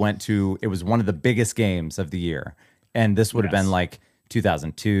and we went to, it was one of the biggest games of the year. And this would have Yes. been like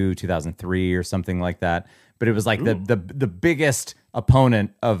 2002, 2003 or something like that. But it was like the biggest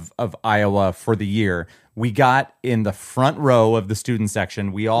opponent of Iowa for the year. We got in the front row of the student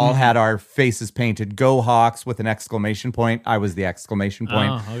section. We all had our faces painted "Go Hawks" with an exclamation point. I was the exclamation point.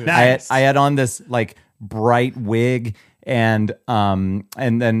 Oh, okay. Nice. I had on this like bright wig, and then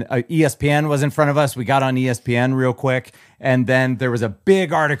ESPN was in front of us. We got on ESPN real quick, and then there was a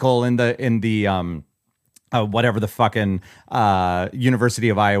big article in the whatever the fucking University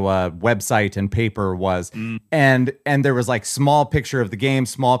of Iowa website and paper was, and there was like small picture of the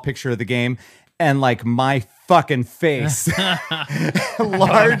game, and like my fucking face,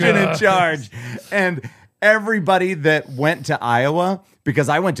 large and in charge, and everybody that went to Iowa, because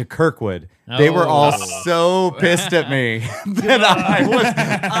I went to Kirkwood, they were all so pissed at me that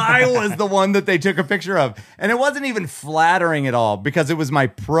I was the one that they took a picture of, and it wasn't even flattering at all because it was my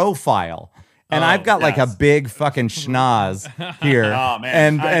profile. And I've got like a yes. big fucking schnoz here. Oh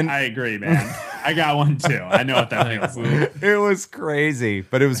man, and I agree, man. I got one too. I know what that feels like. it was crazy,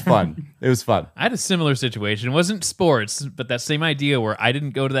 but it was fun. It was fun. I had a similar situation. It wasn't sports, but that same idea where I didn't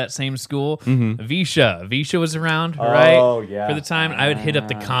go to that same school. Visha was around, right? Oh, yeah. For the time, I would hit up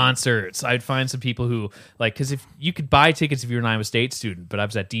the concerts. I'd find some people who like, because if you could buy tickets if you're an Iowa State student, but I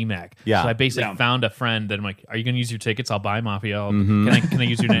was at DMAC. Yeah. So I basically Yeah. found a friend that I'm like, "Are you going to use your tickets? I'll buy Mafia. Can I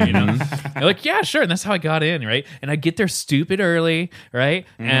use your name?" You know? They're like, "Yeah, sure." And that's how I got in, right? And I get there stupid early, right?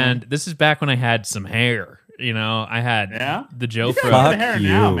 And this is back when I had some hair. You know, I had the Joe You got Fro. good hair Fuck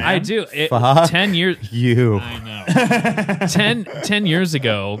now, you. man. I do. Fuck 10 years. you. I know. 10 years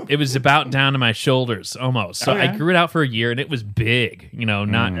ago, it was about down to my shoulders almost. So I Okay. grew it out for a year, and it was big. You know,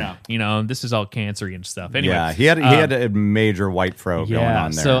 not Yeah. you know, this is all cancery and stuff. Anyway, Yeah, he had a major white fro going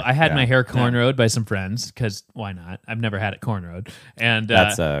on there. so I had Yeah. my hair cornrowed by some friends because why not? I've never had it cornrowed, and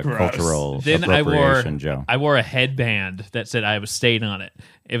That's a Gross. cultural then I appropriation, Joe. wore a headband that said I was stayed on it.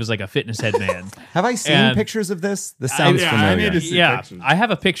 It was like a fitness headband. Have I seen and- pictures of this? This sounds I familiar. need to see Yeah, pictures. I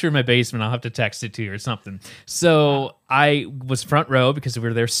have a picture in my basement. I'll have to text it to you or something. So I was front row because we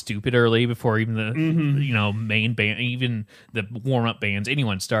were there stupid early before even the you know main band, even the warm up bands,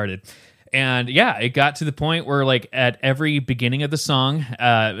 anyone started. And yeah, it got to the point where like at every beginning of the song,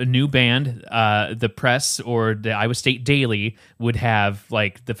 a new band, the press or the Iowa State Daily would have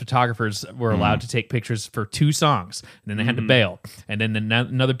like the photographers were allowed to take pictures for 2 songs, and then they had to bail. And then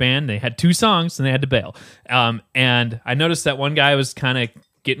another band, they had 2 songs, and they had to bail. And I noticed that one guy was kind of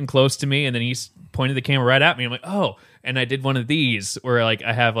getting close to me, and then he pointed the camera right at me. I'm like, oh. And I did one of these where like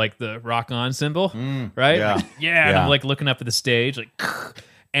I have like the rock on symbol, right? yeah. And Yeah. I'm like looking up at the stage, like,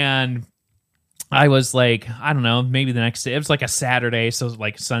 and I was like, I don't know, maybe the next day. It was like a Saturday, so it was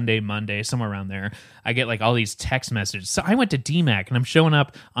like Sunday, Monday, somewhere around there. I get like all these text messages. So I went to DMAC, and I'm showing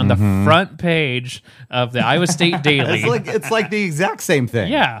up on the front page of the Iowa State Daily. It's like the exact same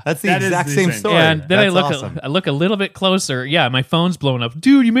thing. Yeah. That's the That is exact the same same. story. And then That's I look, awesome. I look a little bit closer. Yeah, my phone's blowing up.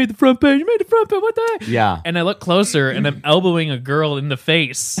 Dude, you made the front page. You made the front page. What the heck? Yeah. And I look closer, and I'm elbowing a girl in the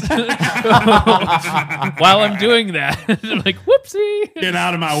face while I'm doing that. I'm like, whoopsie. Get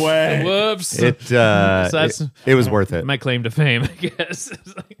out of my way. Whoops. It it was worth it. My claim to fame, I guess.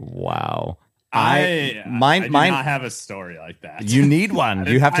 It's like, Wow. I mine do mine not have a story like that. you need one.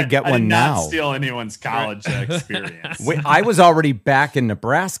 You have to get I one did now. Not steal anyone's college experience. I was already back in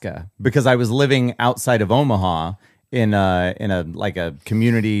Nebraska because I was living outside of Omaha in a like a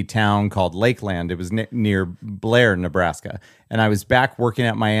community town called Lakeland. It was near Blair, Nebraska, and I was back working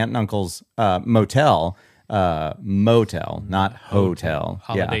at my aunt and uncle's motel, not hotel.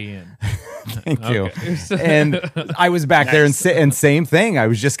 Holiday Yeah. Inn. Thank you. And I was back there, and same thing. I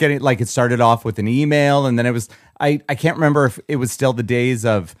was just getting like it started off with an email, and then it was I can't remember if it was still the days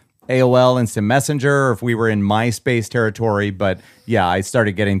of AOL Instant Messenger or if we were in MySpace territory, but yeah, I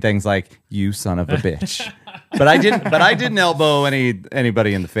started getting things like "you son of a bitch," but I didn't elbow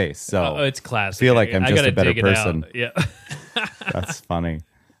anybody in the face. So Oh, it's classic. feel like I'm I just gotta a better dig it out. person. Yeah. That's funny.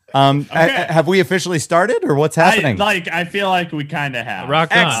 Have we officially started, or what's happening? I feel like we kind of have. Rock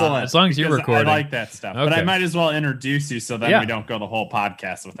on. Excellent. As long as you're Because recording. I like that stuff, but I Okay. might as well introduce you so then Yeah. we don't go the whole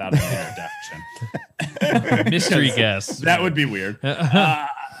podcast without an introduction. Mystery guest. That would be weird.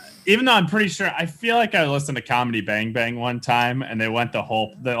 Even though I'm pretty sure, I feel like I listened to Comedy Bang Bang one time, and they went the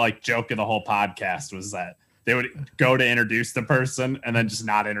like joke of the whole podcast was that they would go to introduce the person and then just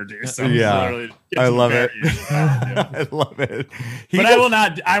not introduce them. Yeah. Literally, I love it. it. I love it. But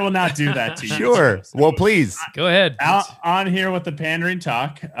I will not do that to you. Sure. So, Well, please. Go ahead. on here with the Pandering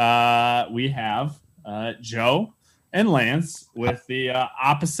Talk, we have Joe and Lance with the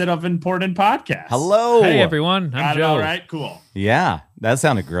opposite of important podcast. Hello. Hey, everyone. I'm Got it Joe. all right? Cool. Yeah, that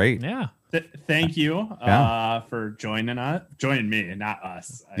sounded great. Yeah. Thank you Yeah. for joining me, not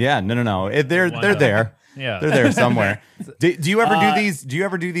us. Yeah, no. They're there. Yeah. They're there somewhere. Do you ever do these? Do you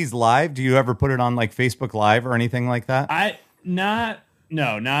ever do these live? Do you ever put it on like Facebook Live or anything like that? Not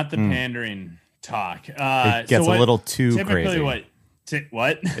the Pandering Talk. It gets a little too typically crazy.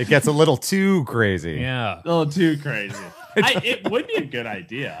 What? It gets a little too crazy. Yeah. A little too crazy. It would be a good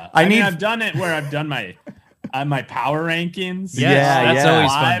idea. I I mean, need- I've done it where I've done my power rankings. Yes, Yeah, that's yeah.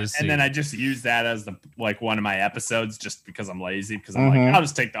 always fun live, to see. and then I just use that as one of my episodes, just because I'm lazy. Because I'm Mm-hmm. like, I'll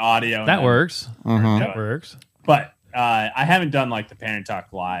just take the audio. and that then- works. Mhm. That works. But I haven't done like the Pandering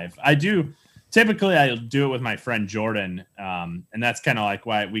Talk live. I do. Typically, I'll do it with my friend Jordan, and that's kind of like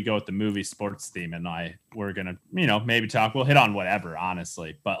why we go with the movie sports theme. And we're gonna, maybe talk. We'll hit on whatever,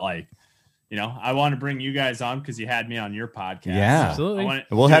 honestly. But I want to bring you guys on because you had me on your podcast. Yeah. Absolutely.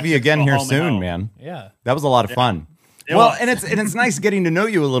 We'll have you again here soon, man. Yeah. That was a lot of fun. It Well, was. and it's nice getting to know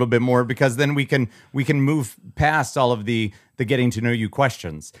you a little bit more because then we can move past all of the getting to know you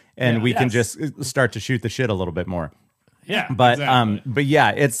questions and Yeah. we can Yes. just start to shoot the shit a little bit more. Yeah. But exactly. but yeah,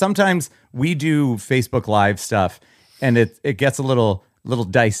 it's sometimes we do Facebook Live stuff and it gets a little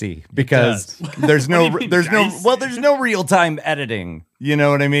dicey because there's What do you no mean there's dicey? there's no real time editing. You know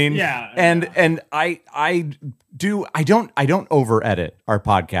what I mean? Yeah, And I don't over edit our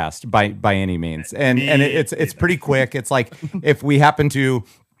podcast by any means. And Me it's pretty quick. It's like if we happen to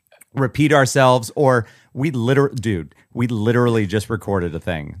repeat ourselves or we literally just recorded a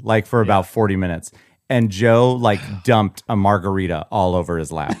thing like for about 40 minutes. and Joe like dumped a margarita all over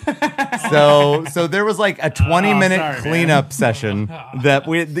his lap. So there was like a 20-minute cleanup session that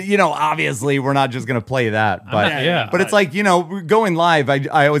obviously we're not just gonna play that, but but it's like, going live,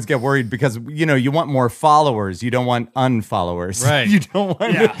 I always get worried because you want more followers, you don't want unfollowers, right? You don't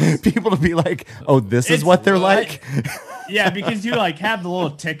want people to be like, oh, this is what they're like. Yeah, because you like have the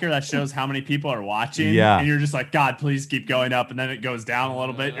little ticker that shows how many people are watching. Yeah. And you're just like, God, please keep going up. And then it goes down a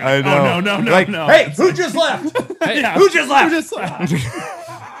little bit. You're I like, know. Oh, no. Like, no. hey, who just left? Yeah. Who just left?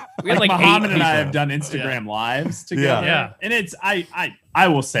 We had Like like Muhammad 8 and I people. have done Instagram lives together. Yeah. And it's I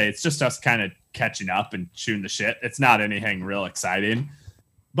will say it's just us kind of catching up and shooting the shit. It's not anything real exciting.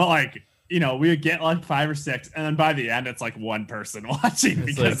 But like, we would get like 5 or 6, and then by the end, it's like one person watching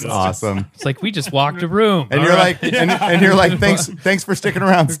because like it's awesome. It's like we just walked a room. And All you're right. like, and you're like, thanks for sticking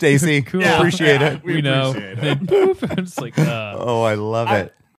around, Stacy. Cool. Yeah, Appreciate yeah, it. We know. appreciate it. Then poof, it's like, Oh, I love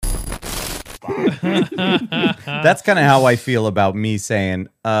it. That's kind of how I feel about me saying,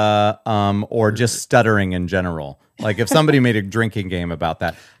 or just stuttering in general. Like if somebody made a drinking game about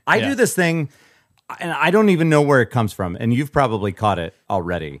that, I Yeah. do this thing, and I don't even know where it comes from, and you've probably caught it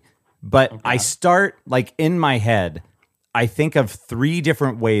already. But I start like in my head, I think of 3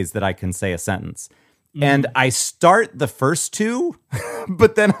 different ways that I can say a sentence. And I start the first 2,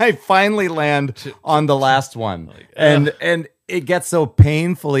 but then I finally land on the last one. And it gets so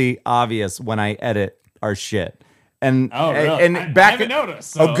painfully obvious when I edit our shit. And Oh, really? and I back haven't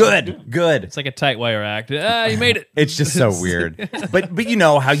noticed. Oh, So. good. it's like a tight wire act. You made it. It's just so weird. But you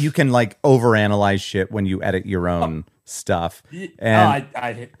know how you can like overanalyze shit when you edit your own stuff. And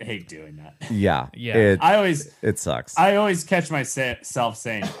I hate doing that. yeah. Yeah. It sucks. I always catch myself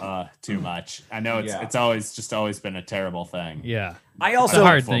saying too much. I know it's always been a terrible thing. Yeah. I It's also a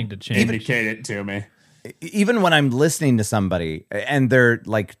hard thing to change. Indicate it to me. even when I'm listening to somebody and they're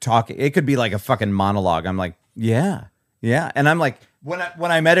like talking, it could be like a fucking monologue. I'm like, yeah. And I'm like, when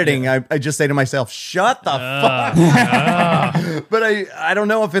I'm editing, I just say to myself, shut the fuck. But I don't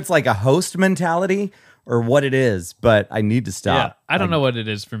know if it's like a host mentality or what it is, but I need to stop. Yeah, I don't know what it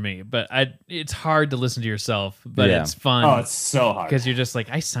is for me, but it's hard to listen to yourself, but Yeah. it's fun. Oh, it's so hard. Because you're just like,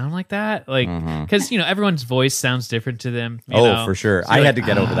 I sound like that? Like, because, everyone's voice sounds different to them. you Oh, know? for sure. So I you're had like, to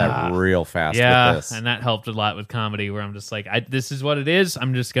get over that real fast yeah, with this. and that helped a lot with comedy where I'm just like, this is what it is.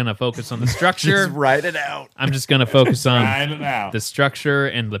 I'm just going to focus on the structure. Just write it out. I'm just going to focus on I don't know. the structure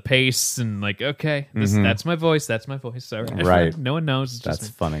and the pace and like, okay, that's my voice. That's my voice. All right. Right. No one knows. It's That's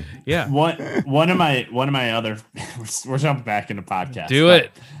just me. funny. Yeah. One of my other we're jumping back into podcasts. Do but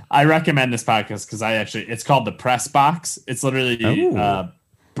it. I recommend this podcast because it's called The Press Box. It's literally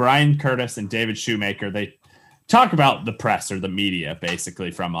Brian Curtis and David Shoemaker. They talk about the press or the media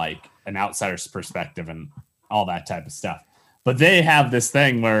basically from like an outsider's perspective and all that type of stuff. But they have this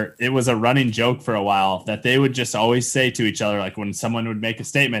thing where it was a running joke for a while that they would just always say to each other, like when someone would make a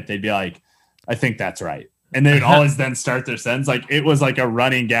statement, they'd be like, I think that's right. And they'd always then start their sentence. Like it was like a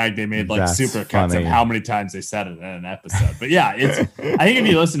running gag. They made like That's super cuts of funny. how many times they said it in an episode. But yeah, I think if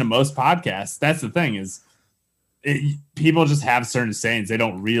you listen to most podcasts, that's the thing is people just have certain sayings they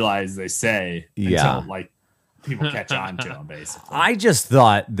don't realize they say until like people catch on to them basically. I just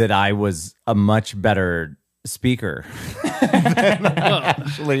thought that I was a much better speaker than I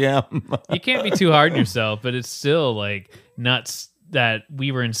actually am. You can't be too hard on yourself, but it's still like nuts that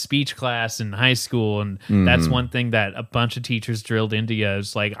we were in speech class in high school, and that's one thing that a bunch of teachers drilled into you.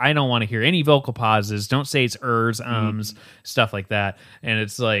 It's like, I don't want to hear any vocal pauses. Don't say it's ers, stuff like that. And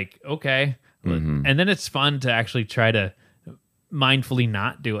it's like, okay. And then it's fun to actually try to mindfully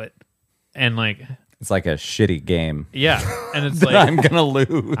not do it. And like, It's like a shitty game. yeah. And it's That like, I'm gonna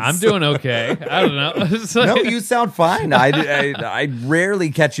lose. I'm doing okay. I don't know. It's like- No, you sound fine. I rarely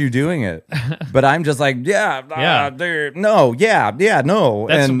catch you doing it, but I'm just like, Yeah. no.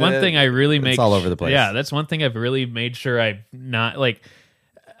 That's And, one thing I really make. It's all over the place. Yeah, that's one thing I've really made sure I've not like.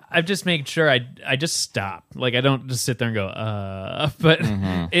 I've just made sure I just stop. Like I don't just sit there and go, but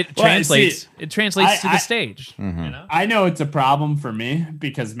it translates. It translates to the stage. You know? I know it's a problem for me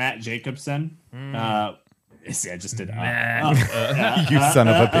because Matt Jacobson. See, I just did. You son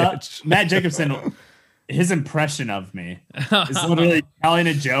of a bitch. Matt Jacobson, his impression of me is literally telling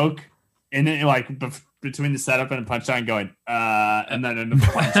a joke and then like between the setup and the punchline going, and then into the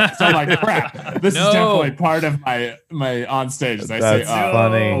punchline. So I'm like, crap, this is definitely part of my on stage. As I That's say,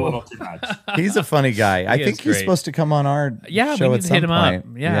 funny. a little too much. He's a funny guy. I He think is he's great. supposed to come on our Yeah, we show need at to some hit him up.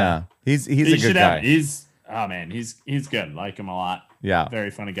 point. Yeah. He's He a good should guy. have. He's good. Like him a lot. Yeah.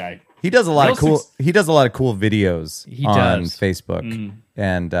 Very funny guy. He does a lot of Real cool. He does a lot of cool videos He on does. Facebook,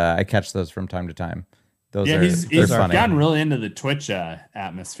 and I catch those from time to time. Those Yeah, are he's they're funny. gotten really into the Twitch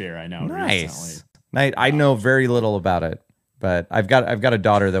atmosphere. I know. Nice. Recently. I know very little about it, but I've got a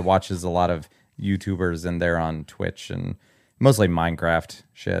daughter that watches a lot of YouTubers, and they're on Twitch and mostly Minecraft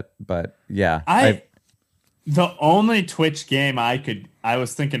shit. But yeah, the only Twitch game I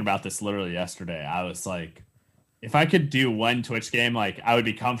was thinking about this literally yesterday. I was like, if I could do one Twitch game, like I would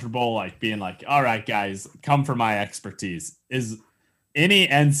be comfortable, like being like, all right, guys, come for my expertise. Is any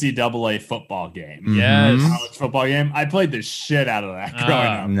NCAA football game, Yes. college football game? I played the shit out of that growing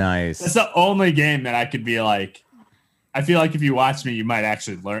up. nice. That's the only game that I could be like, I feel like if you watch me, you might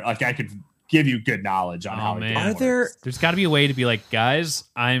actually learn. Like I could give you good knowledge on how. Man. Are there? There's got to be a way to be like, guys,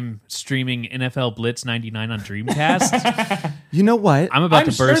 I'm streaming NFL Blitz 99 on Dreamcast. You know what? I'm about I'm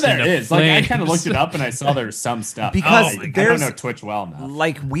to sure burst there into is. flames. Like I kind of looked it up and I saw there's some stuff Because I don't there's- know Twitch well enough.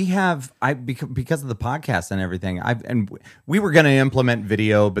 Like we have, because of the podcast and everything. We were going to implement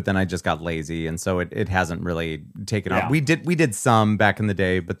video, but then I just got lazy, and so it hasn't really taken off. Yeah. We did some back in the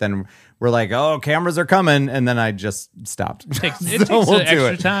day, but then we're like, oh, cameras are coming, and then I just stopped. It takes we'll do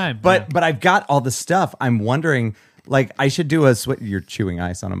extra it. time. But I've got all the stuff. I'm wondering, like, I should do a switch. You're chewing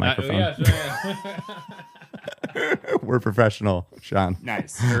ice on a microphone. We're professional, Sean.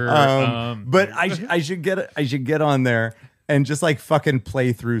 Nice. But I should get on there and just like fucking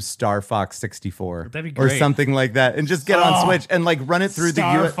play through Star Fox 64 That'd be or great. something like that, and just get on Switch and like run it through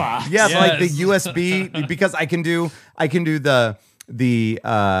Star the Fox. like the Yes. USB because I can do the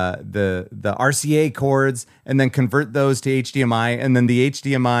RCA cords and then convert those to HDMI and then the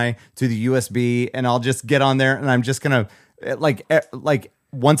HDMI to the USB, and I'll just get on there and I'm just gonna like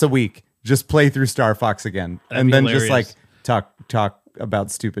once a week just play through Star Fox again and be then just like hilarious. talk about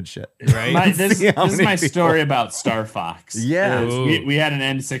stupid shit. Right? This See how is many my people- story about Star Fox. Yeah. We had an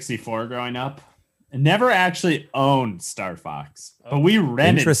N64 growing up. And never actually owned Star Fox, but we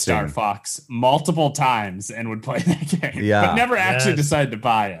rented Interesting. Star Fox multiple times and would play that game. Yeah. But never actually decided to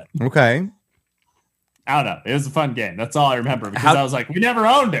buy it. Okay. I don't know. It was a fun game. That's all I remember because How- I was like, we never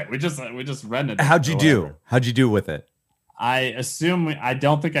owned it. We just rented it. How'd you or do? whatever. How'd you do with it? I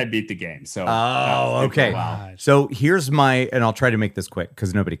don't think I beat the game. So Oh, okay. Wow. So here's and I'll try to make this quick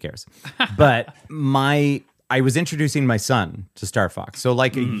because nobody cares. But I was introducing my son to Star Fox. So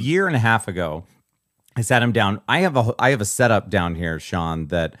like a year and a half ago, I sat him down. I have a setup down here, Sean,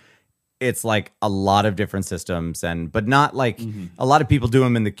 that it's like a lot of different systems, but not like a lot of people do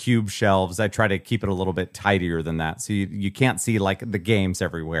them in the cube shelves. I try to keep it a little bit tidier than that, so you can't see like the games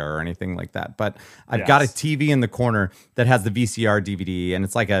everywhere or anything like that. But I've got a TV in the corner that has the VCR DVD, and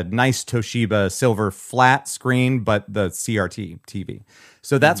it's like a nice Toshiba silver flat screen, but the CRT TV.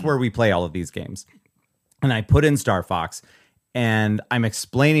 So that's where we play all of these games. And I put in Star Fox, and I'm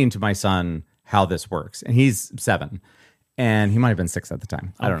explaining to my son how this works, and he's 7. And he might have been 6 at the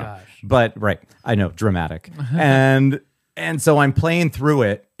time. I don't know. gosh. But right. I know, dramatic. and so I'm playing through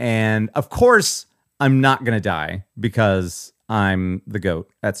it. And of course, I'm not going to die because I'm the GOAT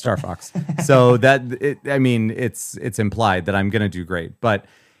at Star Fox. So it's implied that I'm going to do great. But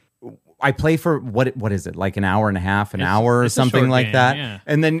I play for what is it? Like an hour and a half, an hour or it's a something short like game, that. yeah.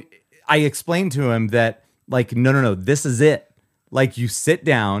 And then I explained to him that like, no, this is it. Like you sit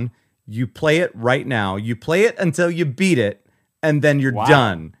down, you play it right now. You play it until you beat it, and then you're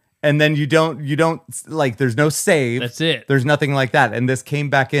done. And then you don't like. There's no save. That's it. There's nothing like that. And this came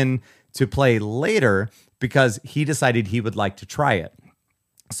back in to play later because he decided he would like to try it.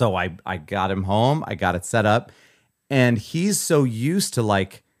 So I got him home. I got it set up, and he's so used to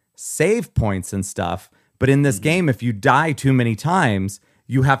like save points and stuff. But in this game, if you die too many times,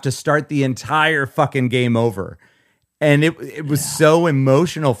 you have to start the entire fucking game over. And it was so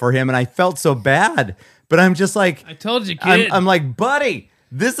emotional for him, and I felt so bad. But I'm just like, I told you, kid. I'm like, buddy,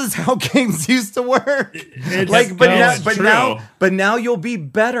 this is how games used to work. It's true. But now you'll be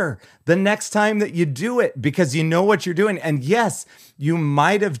better the next time that you do it because you know what you're doing. And yes, you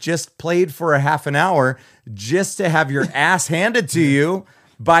might have just played for a half an hour just to have your ass handed to you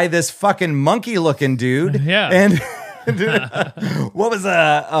by this fucking monkey-looking dude. Yeah. And what was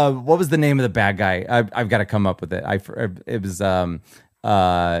the name of the bad guy? I've got to come up with it.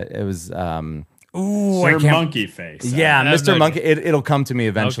 Sir Monkey Face. Yeah, I have Mr. no Monkey. It'll come to me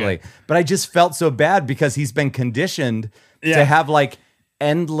eventually. Okay. But I just felt so bad because he's been conditioned to have like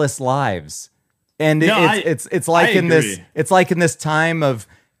endless lives, and it's like I in this agree. it's like in this time of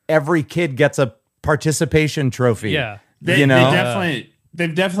every kid gets a participation trophy. Yeah. you know.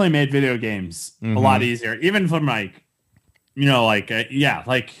 They've definitely made video games a lot easier, even from like,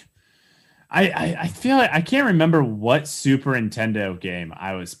 like I feel like I can't remember what Super Nintendo game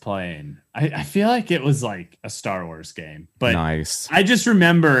I was playing. I feel like it was like a Star Wars game, but Nice. I just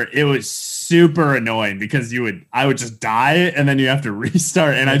remember it was super annoying because I would just die and then you have to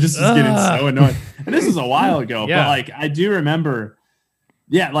restart, and I just was getting so annoyed. And this was a while ago, Yeah. but like I do remember,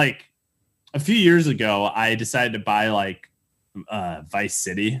 like a few years ago, I decided to buy like Vice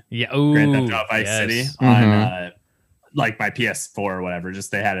City, Yeah. Ooh, Grand Theft Auto Vice yes. City Mm-hmm. on like my PS4 or whatever.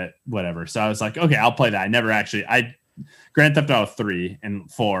 Just they had it, whatever. So I was like, okay, I'll play that. I Grand Theft Auto 3 and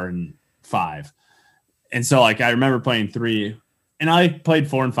 4 and 5. And so like I remember playing 3, and I played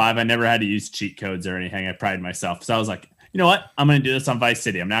 4 and 5. I never had to use cheat codes or anything. I prided myself. So I was like, you know what? I'm going to do this on Vice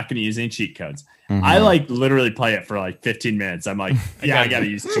City. I'm not going to use any cheat codes. I like literally play it for like 15 minutes. I'm like, I got to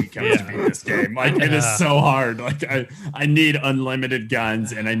use cheat codes to beat this game. Like it is so hard. Like I need unlimited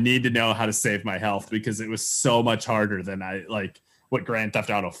guns, and I need to know how to save my health because it was so much harder than what Grand Theft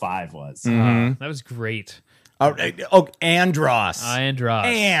Auto 5 was. That was great. Oh, Andros. Andros.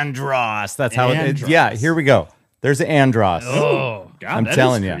 Andros. That's how it is. Andros. Yeah, here we go. There's Andros. Oh, God, I'm that is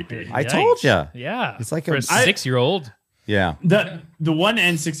telling you. creepy. I told you. yeah. It's like for a- a 6-year-old. Yeah. The one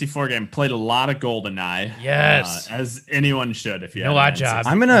N64 game played a lot of GoldenEye. Yes. As anyone should if you No have odd an job.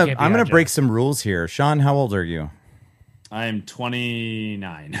 N64. I'm You gonna can't be I'm gonna Odd Job. break some rules here. Sean, how old are you? I am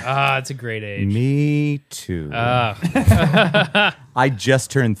 29. It's a great age. Me too. I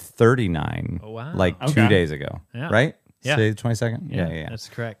just turned 39. Oh, wow. Like 2 Okay. days ago. Yeah. Right? Yeah. Say the 22nd? Yeah. That's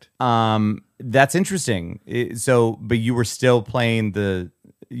correct. That's interesting. But you were still playing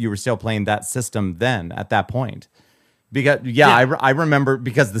that system then at that point. Because I remember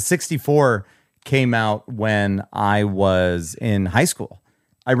because the 64 came out when I was in high school.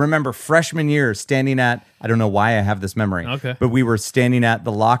 I remember freshman year standing at, I don't know why I have this memory. Okay. But we were standing at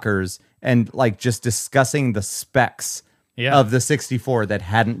the lockers and like just discussing the specs Yeah. of the 64 that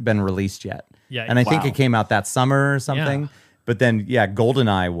hadn't been released yet. Yeah. And I think Wow. it came out that summer or something. Yeah. But then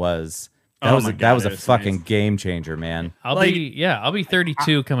GoldenEye was that Oh was my that God, was it a was fucking amazing. game changer, man. I'll be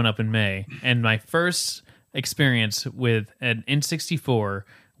 32 coming up in May, and my first experience with an N64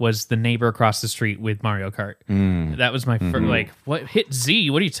 was the neighbor across the street with Mario Kart. That was my first. Like, what? Hit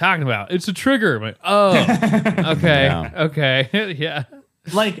Z? What are you talking about? It's a trigger. I'm like, oh, okay, Yeah. okay, yeah.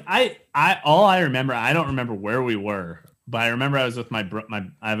 Like all I remember, I don't remember where we were, but I remember I was with my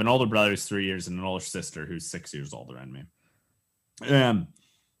I have an older brother who's 3 years and an older sister who's 6 years older than me.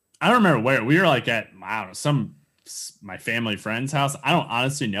 I don't remember where we were, like at, I don't know, my family friend's house. I don't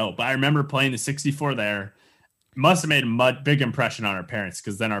honestly know, but I remember playing the 64 there. Must have made a big impression on our parents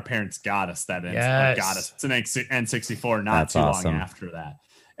because then our parents got us that Yes. got us an N64 not That's too awesome. long after that.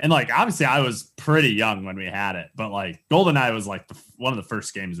 And like obviously I was pretty young when we had it, but like GoldenEye was like one of the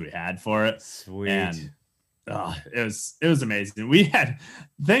first games we had for it. Sweet. And it was amazing. We had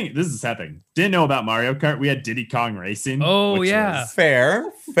this is happening. Didn't know about Mario Kart. We had Diddy Kong Racing. Oh, which yeah. was- fair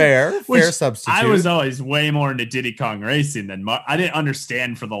which substitute. I was always way more into Diddy Kong Racing than I didn't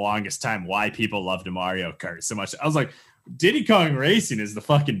understand for the longest time why people loved Mario Kart so much. I was like, Diddy Kong Racing is the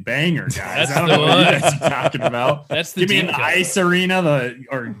fucking banger, guys. That's I don't the know what you one. guys are talking about. That's the Give me in dream the car. ice arena,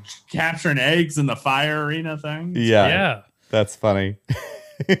 or capturing eggs in the fire arena thing. Yeah. That's funny.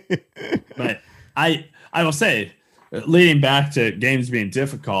 But I will say, leading back to games being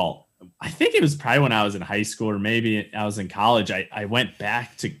difficult, I think it was probably when I was in high school or maybe I was in college. I went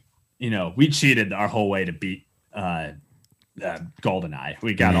back to, we cheated our whole way to beat GoldenEye.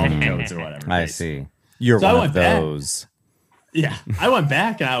 We got all the codes or whatever. I see. You're So I one went of back. those. Yeah. I went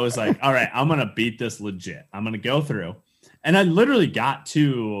back and I was like, all right, I'm going to beat this legit. I'm going to go through. And I literally got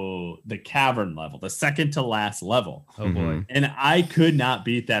to the cavern level, the second to last level. Oh boy. And I could not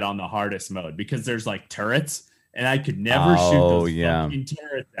beat that on the hardest mode because there's like turrets and I could never shoot Oh, those yeah. fucking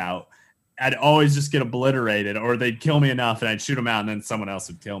turrets out. I'd always just get obliterated or they'd kill me enough and I'd shoot them out and then someone else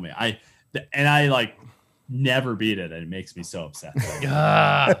would kill me. I like never beat it and it makes me so upset.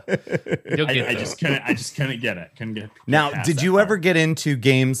 Ah, you'll get I there. just couldn't get it. Couldn't get Now, past did that you part. ever get into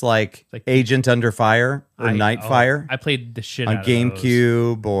games like Like- Agent Under Fire or Nightfire I played the shit on out of those.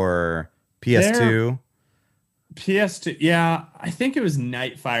 GameCube or PS2? PS2? Yeah, I think it was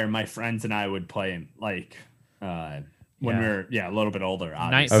Nightfire. My friends and I would play in like when we were a little bit older.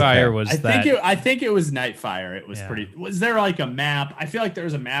 Obviously. Nightfire Okay. was I that. think it was Nightfire. It was Yeah. pretty. Was there like a map? I feel like there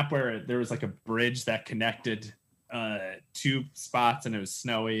was a map where there was like a bridge that connected two spots and it was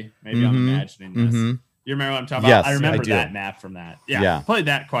snowy. Maybe I'm imagining this. Mhm. You remember what I'm talking Yes, about? I remember I do. that map from that. Yeah, Yeah. played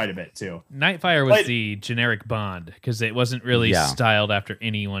that quite a bit too. Nightfire was But- the generic Bond because it wasn't really Yeah. styled after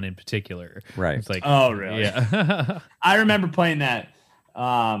anyone in particular. Right. It's like, Oh, really? yeah. I remember playing that.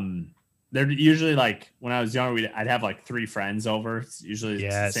 they're usually like when I was younger, I'd have like 3 friends over. It's usually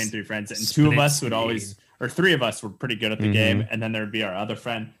Yes. the same 3 friends, and Split 2 of us would screen. always, or 3 of us were pretty good at the game, and then there'd be our other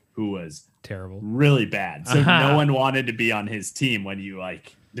friend who was Terrible. really bad. So Uh-huh. no one wanted to be on his team when you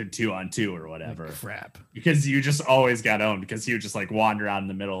like did 2-on-2 or whatever, Crap. because you just always got owned because he would just like wander out in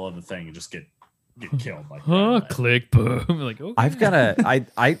the middle of the thing and just get killed. Like right Oh, away. click, boom. Like, okay. I've got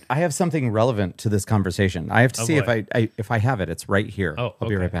I have something relevant to this conversation. I have to Oh, see boy. if I have it. It's right here. Oh, I'll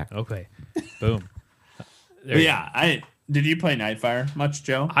be okay. right back. Okay. Boom. There But you yeah, did you play Nightfire much,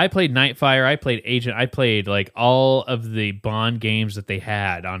 Joe? I played Nightfire. I played Agent. I played like all of the Bond games that they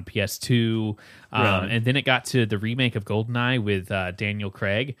had on PS2. Really? And then it got to the remake of GoldenEye with Daniel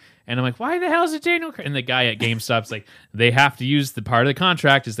Craig. And I'm like, why the hell is it Daniel Craig? And the guy at GameStop's like, they have to use the part of the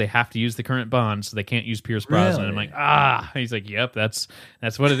contract is they have to use the current Bond, so they can't use Pierce Brosnan. Really? I'm like, He's like, yep, that's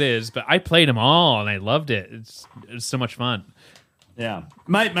what it is. But I played them all and I loved it. It's so much fun. Yeah.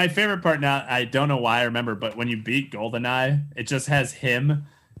 My favorite part now, I don't know why I remember, but when you beat GoldenEye, it just has him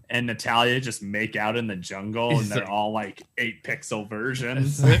and Natalia just make out in the jungle, and they're all like 8-pixel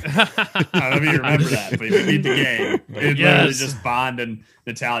versions. I don't know if you remember that, but if you beat the game, it's literally Yes. just Bond and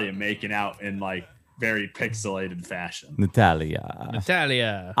Natalia making out in like very pixelated fashion. Natalia.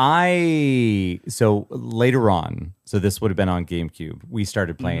 Natalia. So later on, so this would have been on GameCube. We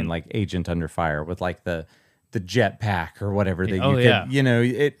started playing like Agent Under Fire with like the jetpack or whatever that Oh, you could, yeah. you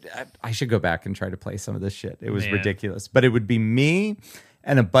know, I should go back and try to play some of this shit. It was Man. ridiculous. But it would be me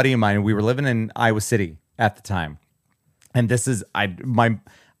and a buddy of mine, and we were living in Iowa City at the time. And this is I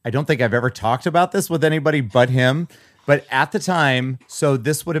don't think I've ever talked about this with anybody but him. But at the time, so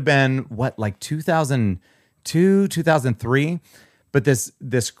this would have been what, like 2002, 2003. But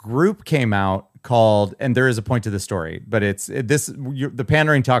this group came out called, and there is a point to the story, but the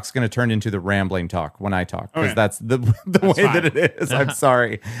pandering talk's going to turn into the rambling talk when I talk, because Okay. that's the way fine. that it is. I'm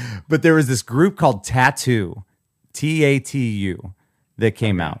sorry, but there was this group called Tattoo, TATU, that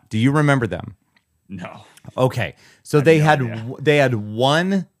came out. Do you remember them? No. Okay, so they no had idea. they had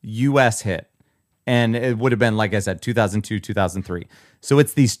one U.S. hit, and it would have been, like I said, 2002, 2003. So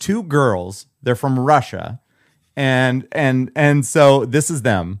it's these 2 girls. They're from Russia, and so this is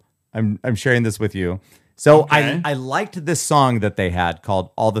them. I'm sharing this with you. So Okay. I liked this song that they had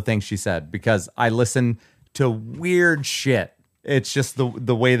called "All the Things She Said" because I listen to weird shit. It's just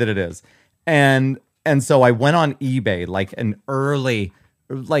the way that it is, and so I went on eBay, like an early,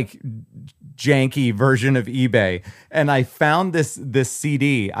 like janky version of eBay, and I found this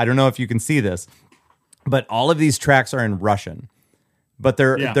CD. I don't know if you can see this, but all of these tracks are in Russian, but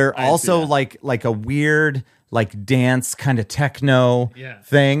they're I see also that. like a weird like dance kind of techno Yeah.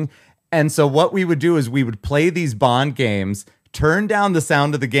 thing. And so what we would do is we would play these Bond games, turn down the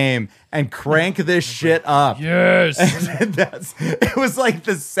sound of the game, and crank this shit up. Yes. It was like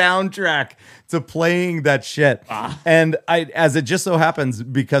the soundtrack to playing that shit. And as it just so happens,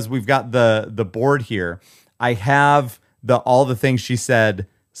 because we've got the board here, I have the All the Things She Said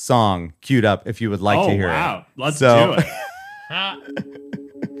song queued up if you would like to hear Wow. it. Let's So- do it.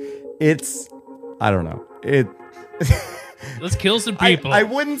 It's, I don't know. Let's kill some people. I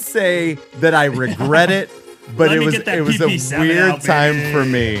wouldn't say that I regret it, but Let it me was get that a PP7 weird out, time baby. for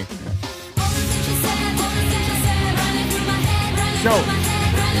me. So,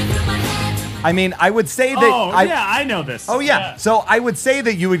 I mean, I would say that yeah, I know this. Oh yeah. So I would say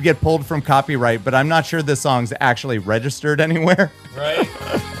that you would get pulled from copyright, but I'm not sure this song's actually registered anywhere. right?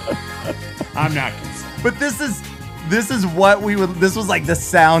 I'm not concerned. But this is what we would. This was like the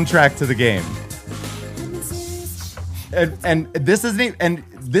soundtrack to the game. And this is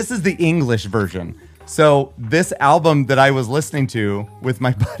the English version. So this album that I was listening to with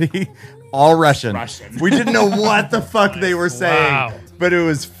my buddy, all Russian. We didn't know what the fuck they were saying, Wow. but it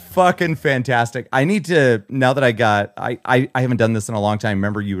was fucking fantastic. I need to, now that I haven't done this in a long time.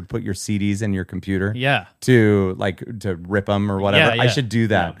 Remember, you would put your CDs in your computer, Yeah. to rip them or whatever. Yeah, I yeah. should do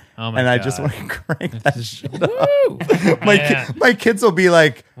that. Yeah. Oh my and I just God. want to crank that shit up. Woo! Man. My kids will be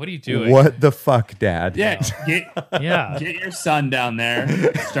like, What are you doing? "What the fuck, Dad?" Yeah, Yeah. get your son down there.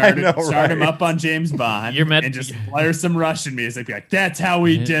 Start know, him right? up on James Bond. You're meant- and just blare some Russian music. Be like, that's how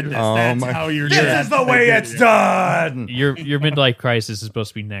we did this. Oh That's my- how you're This doing is the way it's done. Your midlife crisis is supposed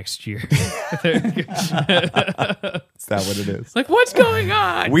to be next year. Is that what it is? Like, what's going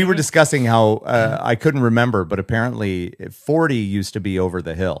on? We were discussing how I couldn't remember, but apparently 40 used to be over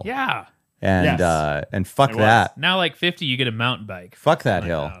the hill. Yeah. And Yes. and fuck It was. that. Now, like 50, you get a mountain bike. Fuck that Like,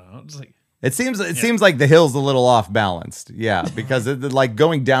 hill. I don't know. It's like, It seems like the hill's a little off balanced. Yeah, because like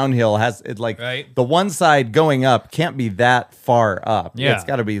going downhill has it like Right. the one side going up can't be that far up. Yeah. It's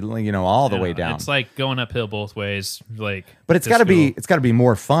got to be all the way down. It's like going uphill both ways. Like, but it's to got to be school.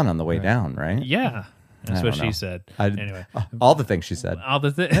 more fun on the way down, right? Yeah, that's I what don't know. she said. I- Anyway, All the things she said. all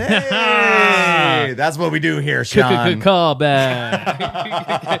the things. Hey, that's what we do here, Sean. Call back.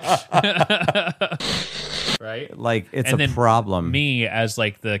 Right. Like it's And a then problem. Me as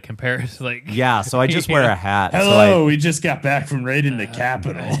like the comparison, like Yeah, so I just wear a hat. Hello, we just got back from raiding the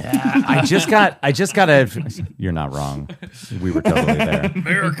Capitol. I just got a. You're not wrong. We were totally there.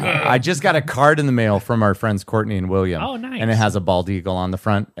 America. I just got a card in the mail from our friends Courtney and William. Oh, nice. And it has a bald eagle on the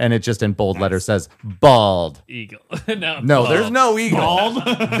front, and it just in bold letters says "bald." Eagle. No, No, there's no eagle. Bald?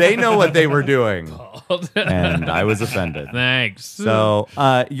 They know what they were doing, bald. and I was offended. Thanks. So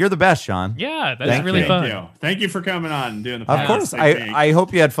you're the best, Sean. yeah, that's Thank really you. fun. Thank you. Thank you for coming on and doing the Of podcast. course. Thank you. I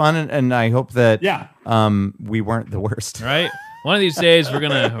hope you had fun, and I hope that Yeah. we weren't the worst. Right. One of these days we're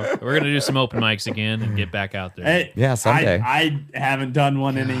gonna do some open mics again and get back out there. Hey, Yeah, someday. I haven't done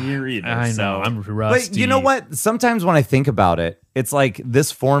one in a year either. I know so- I'm rusty. But you know what? Sometimes when I think about it, it's like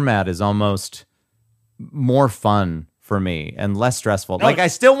this format is almost more fun for me and less stressful. Like I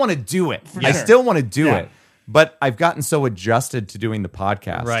still want to do it. I sure. still want to do Yeah. it. But I've gotten so adjusted to doing the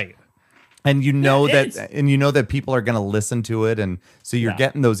podcast. Right. And you know Yeah, that people are going to listen to it, and so you're Yeah.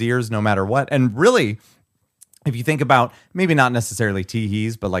 getting those ears no matter what. And really, if you think about maybe not necessarily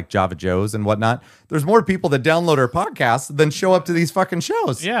Teehees, but like Java Joes and whatnot, there's more people that download our podcast than show up to these fucking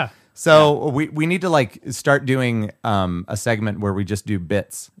shows. Yeah. So we need to like start doing a segment where we just do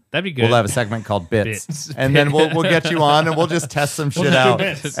bits. That'd be good. We'll have a segment called Bits, Bits. and then we'll get you on and we'll just test some shit just do out,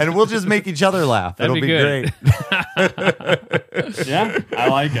 bits. and we'll just make each other laugh. That'd It'll be be good. great. Yeah, I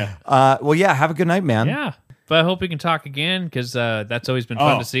like it. Well, yeah. Have a good night, man. Yeah. But I hope we can talk again because that's always been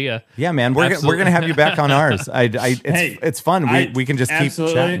fun Oh. to see you. Yeah, man. We're Absolutely. gonna have you back on ours. It's fun. We can just keep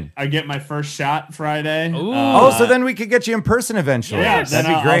absolutely, chatting. I get my first shot Friday. Ooh. Oh, so then we could get you in person eventually. Yeah, That'd then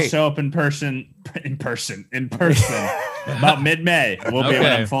be I'll great. show up in person. About mid-May. We'll be when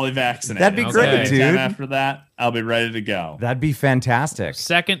Okay. I'm fully vaccinated. That'd be Okay. great, Anytime dude. after that, I'll be ready to go. That'd be fantastic.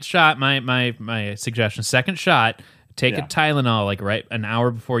 Second shot, my suggestion. Second shot, take a Yeah. Tylenol like right an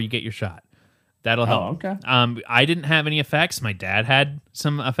hour before you get your shot. That'll help. okay. I didn't have any effects. My dad had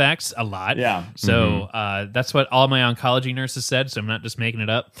some effects, a lot. Yeah. So that's what all my oncology nurses said. So I'm not just making it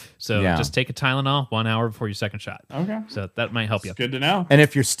up. So Yeah. just take a Tylenol 1 hour before your second shot. Okay. So that might help you. It's good to know. And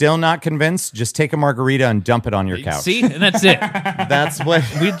if you're still not convinced, just take a margarita and dump it on your couch. See, and that's it. That's what.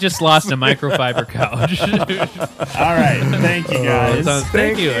 We just lost a microfiber couch. All right. Thank you, guys. So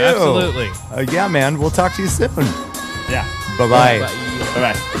thank you. Absolutely. Yeah, man. We'll talk to you soon. Yeah. Bye-bye.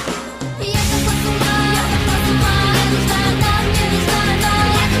 Bye-bye.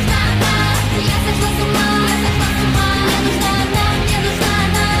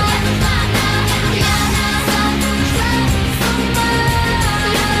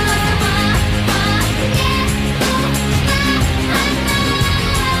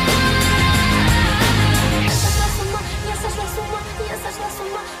 Я сошла с ума, я сошла с ума, я сошла с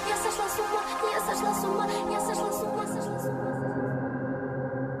ума, я сошла с ума,